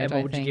Story. I And don't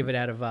what would think. you give it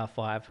out of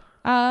 5?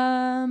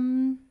 3.5.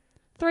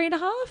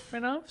 Fair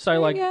enough. So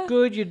like Yeah.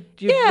 good. You'd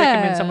Yeah.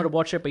 recommend someone to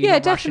watch it, but you're Yeah,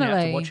 not rushing out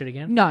definitely. to watch it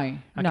again. No, Okay,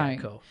 no.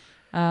 cool.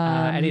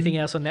 Anything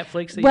else on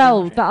Netflix? That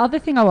Well, you the other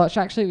thing I watched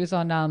actually was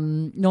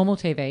on normal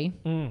TV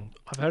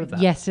I've heard of that.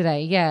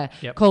 yesterday. Yeah,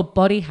 Yep. called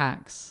Body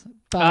Hacks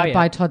by, Oh, yeah.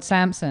 by Todd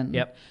Sampson.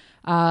 Yep.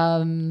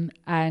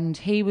 And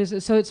he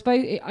was so it's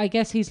both. I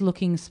guess he's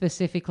looking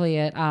specifically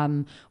at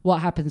what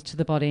happens to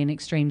the body in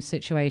extreme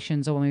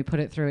situations, or when we put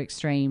it through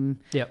extreme,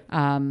 Yep. you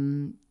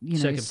know, certain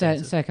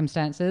Circumstances.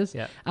 circumstances.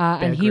 Yep. And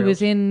Bear he was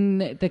Grylls.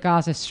 in the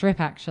Gaza Strip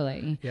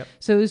actually. Yep.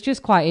 So it was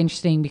just quite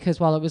interesting because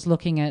while it was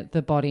looking at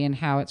the body and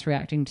how it's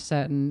reacting to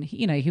certain,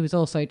 you know, he was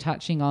also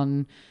touching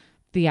on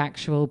the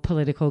actual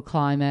political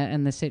climate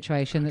and the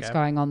situation that's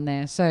going on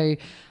there. So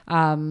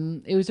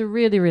it was a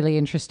really, really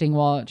interesting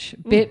watch.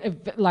 Bit of,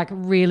 like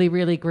really,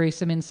 really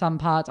gruesome in some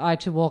parts. I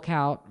had to walk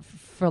out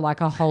for like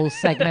a whole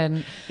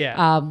segment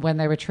Yeah. when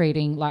they were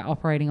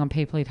operating on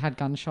people who'd had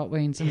gunshot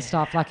wounds and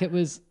stuff. Like it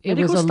was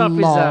Medical a stuff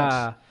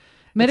lot. is.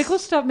 Medical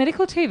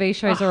TV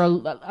shows are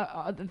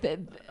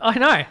I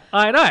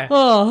know.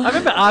 Oh. I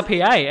remember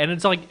RPA, and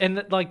it's like,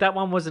 that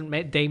one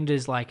wasn't deemed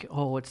as like,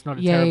 oh, it's not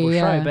a Yeah, terrible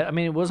yeah. show, but I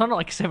mean, it was on at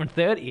like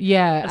 7:30.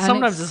 Yeah, and and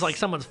sometimes it's- it's like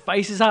someone's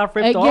face is half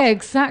ripped Yeah, off.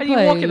 exactly.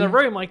 And you walk in the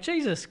room like,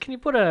 Jesus, can you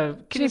put a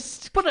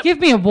give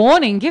me a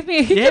warning. Give me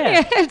a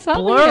heads up.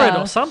 blur it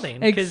here. or something?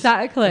 'cause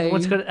Exactly.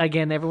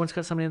 Everyone's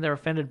got something they're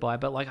offended by,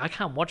 but like I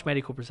can't watch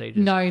medical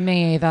procedures. No,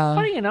 me either.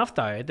 Funny enough,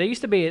 though, there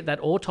used to be that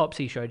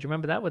autopsy show. Do you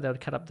remember that where they would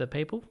cut up the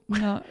people?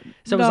 No.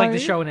 So it was like the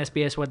No. show on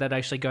SBS where they'd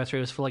actually go through.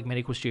 It was for like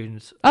medical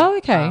students. Oh,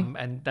 okay.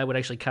 And they would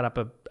actually cut up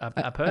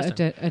a person.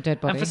 A dead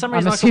body. And for some I'm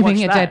reason, assuming I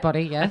can a watch dead that.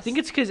 body, yes. I think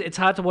it's because it's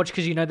hard to watch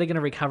because you know they're going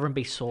to recover and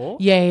be sore.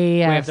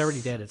 Yeah. Where if they're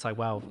already dead, it's like,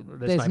 well,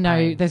 There's pain.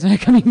 no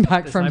coming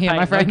back There's from no here, pain,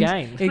 my no friend.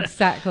 gain.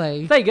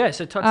 Exactly. There you go.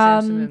 So Todd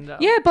Sampson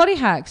and Yeah, body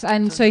hacks.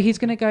 And so he's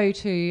going to go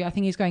to, I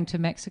think he's going to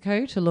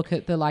Mexico to look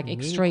at the like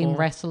extreme cool.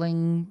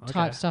 wrestling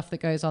type Okay. stuff that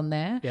goes on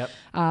there. Yep.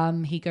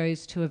 He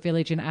goes to a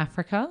village in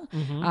Africa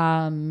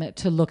Mm-hmm.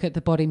 to look at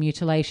the body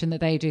mutilation that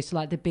they do. So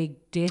like the big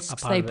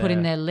discs part they of put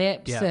in their- their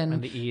lips yeah,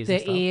 and the ears and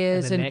stuff,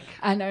 and the neck.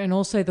 and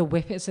also the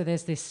whip. So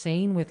there's this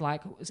scene with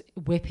like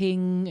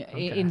whipping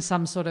in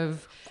some sort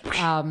of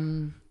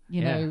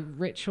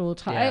ritual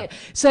type. Yeah.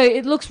 So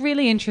it looks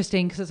really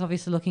interesting because it's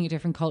obviously looking at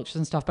different cultures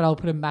and stuff. But I'll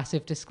put a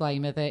massive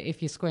disclaimer that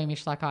if you're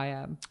squeamish like I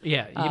am,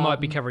 Yeah, you might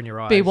be covering your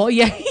eyes.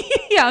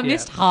 I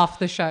missed half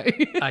the show.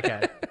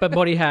 Okay. But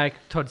body hack,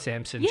 Todd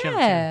Sampson. Channel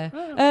 10.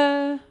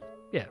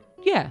 Yeah.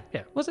 Yeah.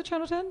 Yeah. Was it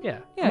Channel 10? Yeah.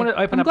 Yeah. I'm going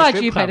to open I'm up a glad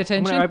strip you club. paid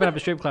attention. I'm going to open up a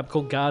strip club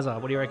called Gaza.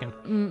 What do you reckon?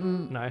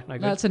 No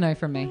good. That's a no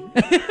from me.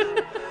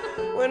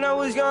 When I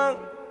was young,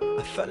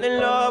 I fell in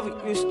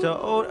love. We used to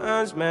hold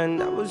hands, man,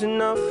 that was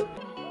enough.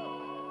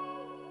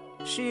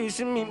 She used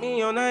to meet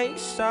me on the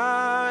east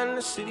side in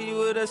the city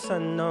with the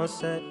sun all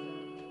set.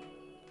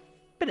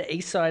 Bit of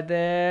East Side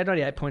there,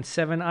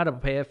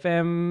 98.7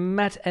 RWPFM.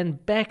 Matt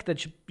and Beck.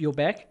 You're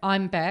Beck.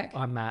 I'm back.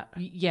 I'm Matt.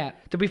 Yeah.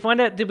 Did we find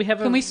out? Did we have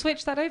Can we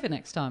switch that over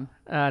next time?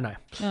 No.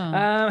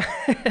 Oh.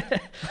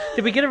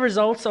 Did we get a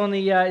results on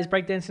the is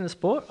breakdancing a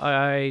sport?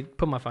 I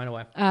put my phone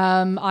away.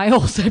 I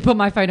also put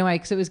my phone away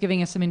because it was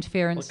giving us some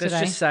interference Let's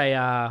today. just say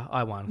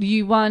I won.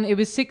 You won. It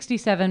was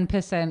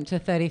 67% to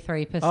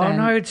 33%. Oh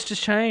no, it's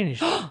just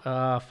changed.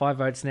 5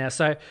 votes now.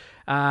 So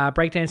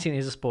breakdancing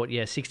is a sport.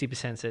 Yeah,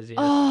 60% says yes.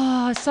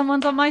 Oh,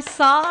 someone's on my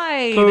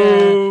side.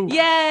 Boo.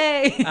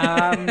 Yay.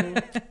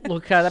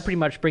 Look, that pretty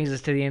much brings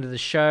us to the end of the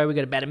show. We've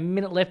got about a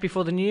minute left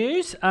before the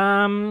news.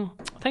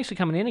 Thanks for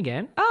coming in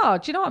again. Oh,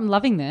 do you know what? I'm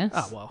loving this.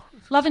 Oh, well.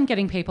 Loving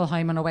getting people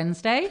home on a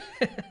Wednesday.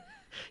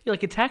 You're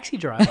like a taxi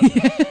driver.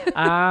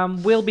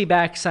 We'll be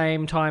back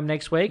same time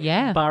next week.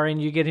 Yeah. Barring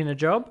you getting a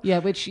job. Yeah,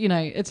 which,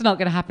 it's not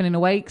going to happen in a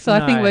week. So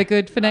I think No. we're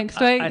good for next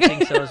week. I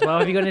think so as well.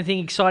 Have you got anything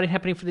exciting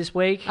happening for this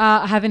week?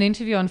 I have an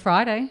interview on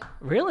Friday.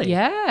 Really?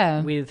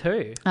 Yeah. With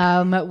who?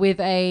 With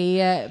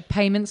a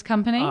payments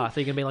company. Oh, I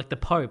think it'd be like the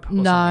Pope or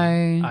No,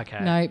 something.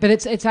 Okay. no, but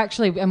it's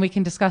actually, and we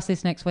can discuss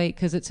this next week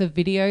because it's a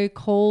video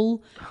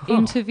call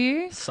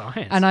interview,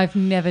 Science. and I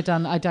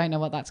don't know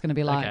what that's going to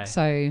be like. Okay.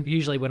 So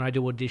Usually when I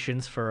do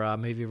auditions for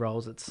movie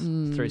roles, it's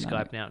through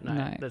Skype now.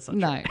 No, that's not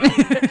no,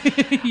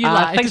 true. you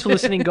lied. Thanks for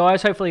listening,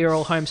 guys. Hopefully you're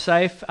all home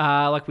safe.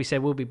 Like we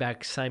said, we'll be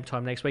back same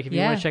time next week. If you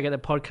Yeah. want to check out the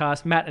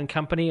podcast, Matt and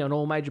Company on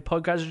all major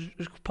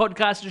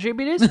podcast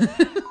distributors.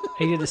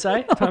 Easy to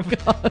say.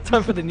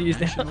 Time for the news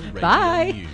now. Bye.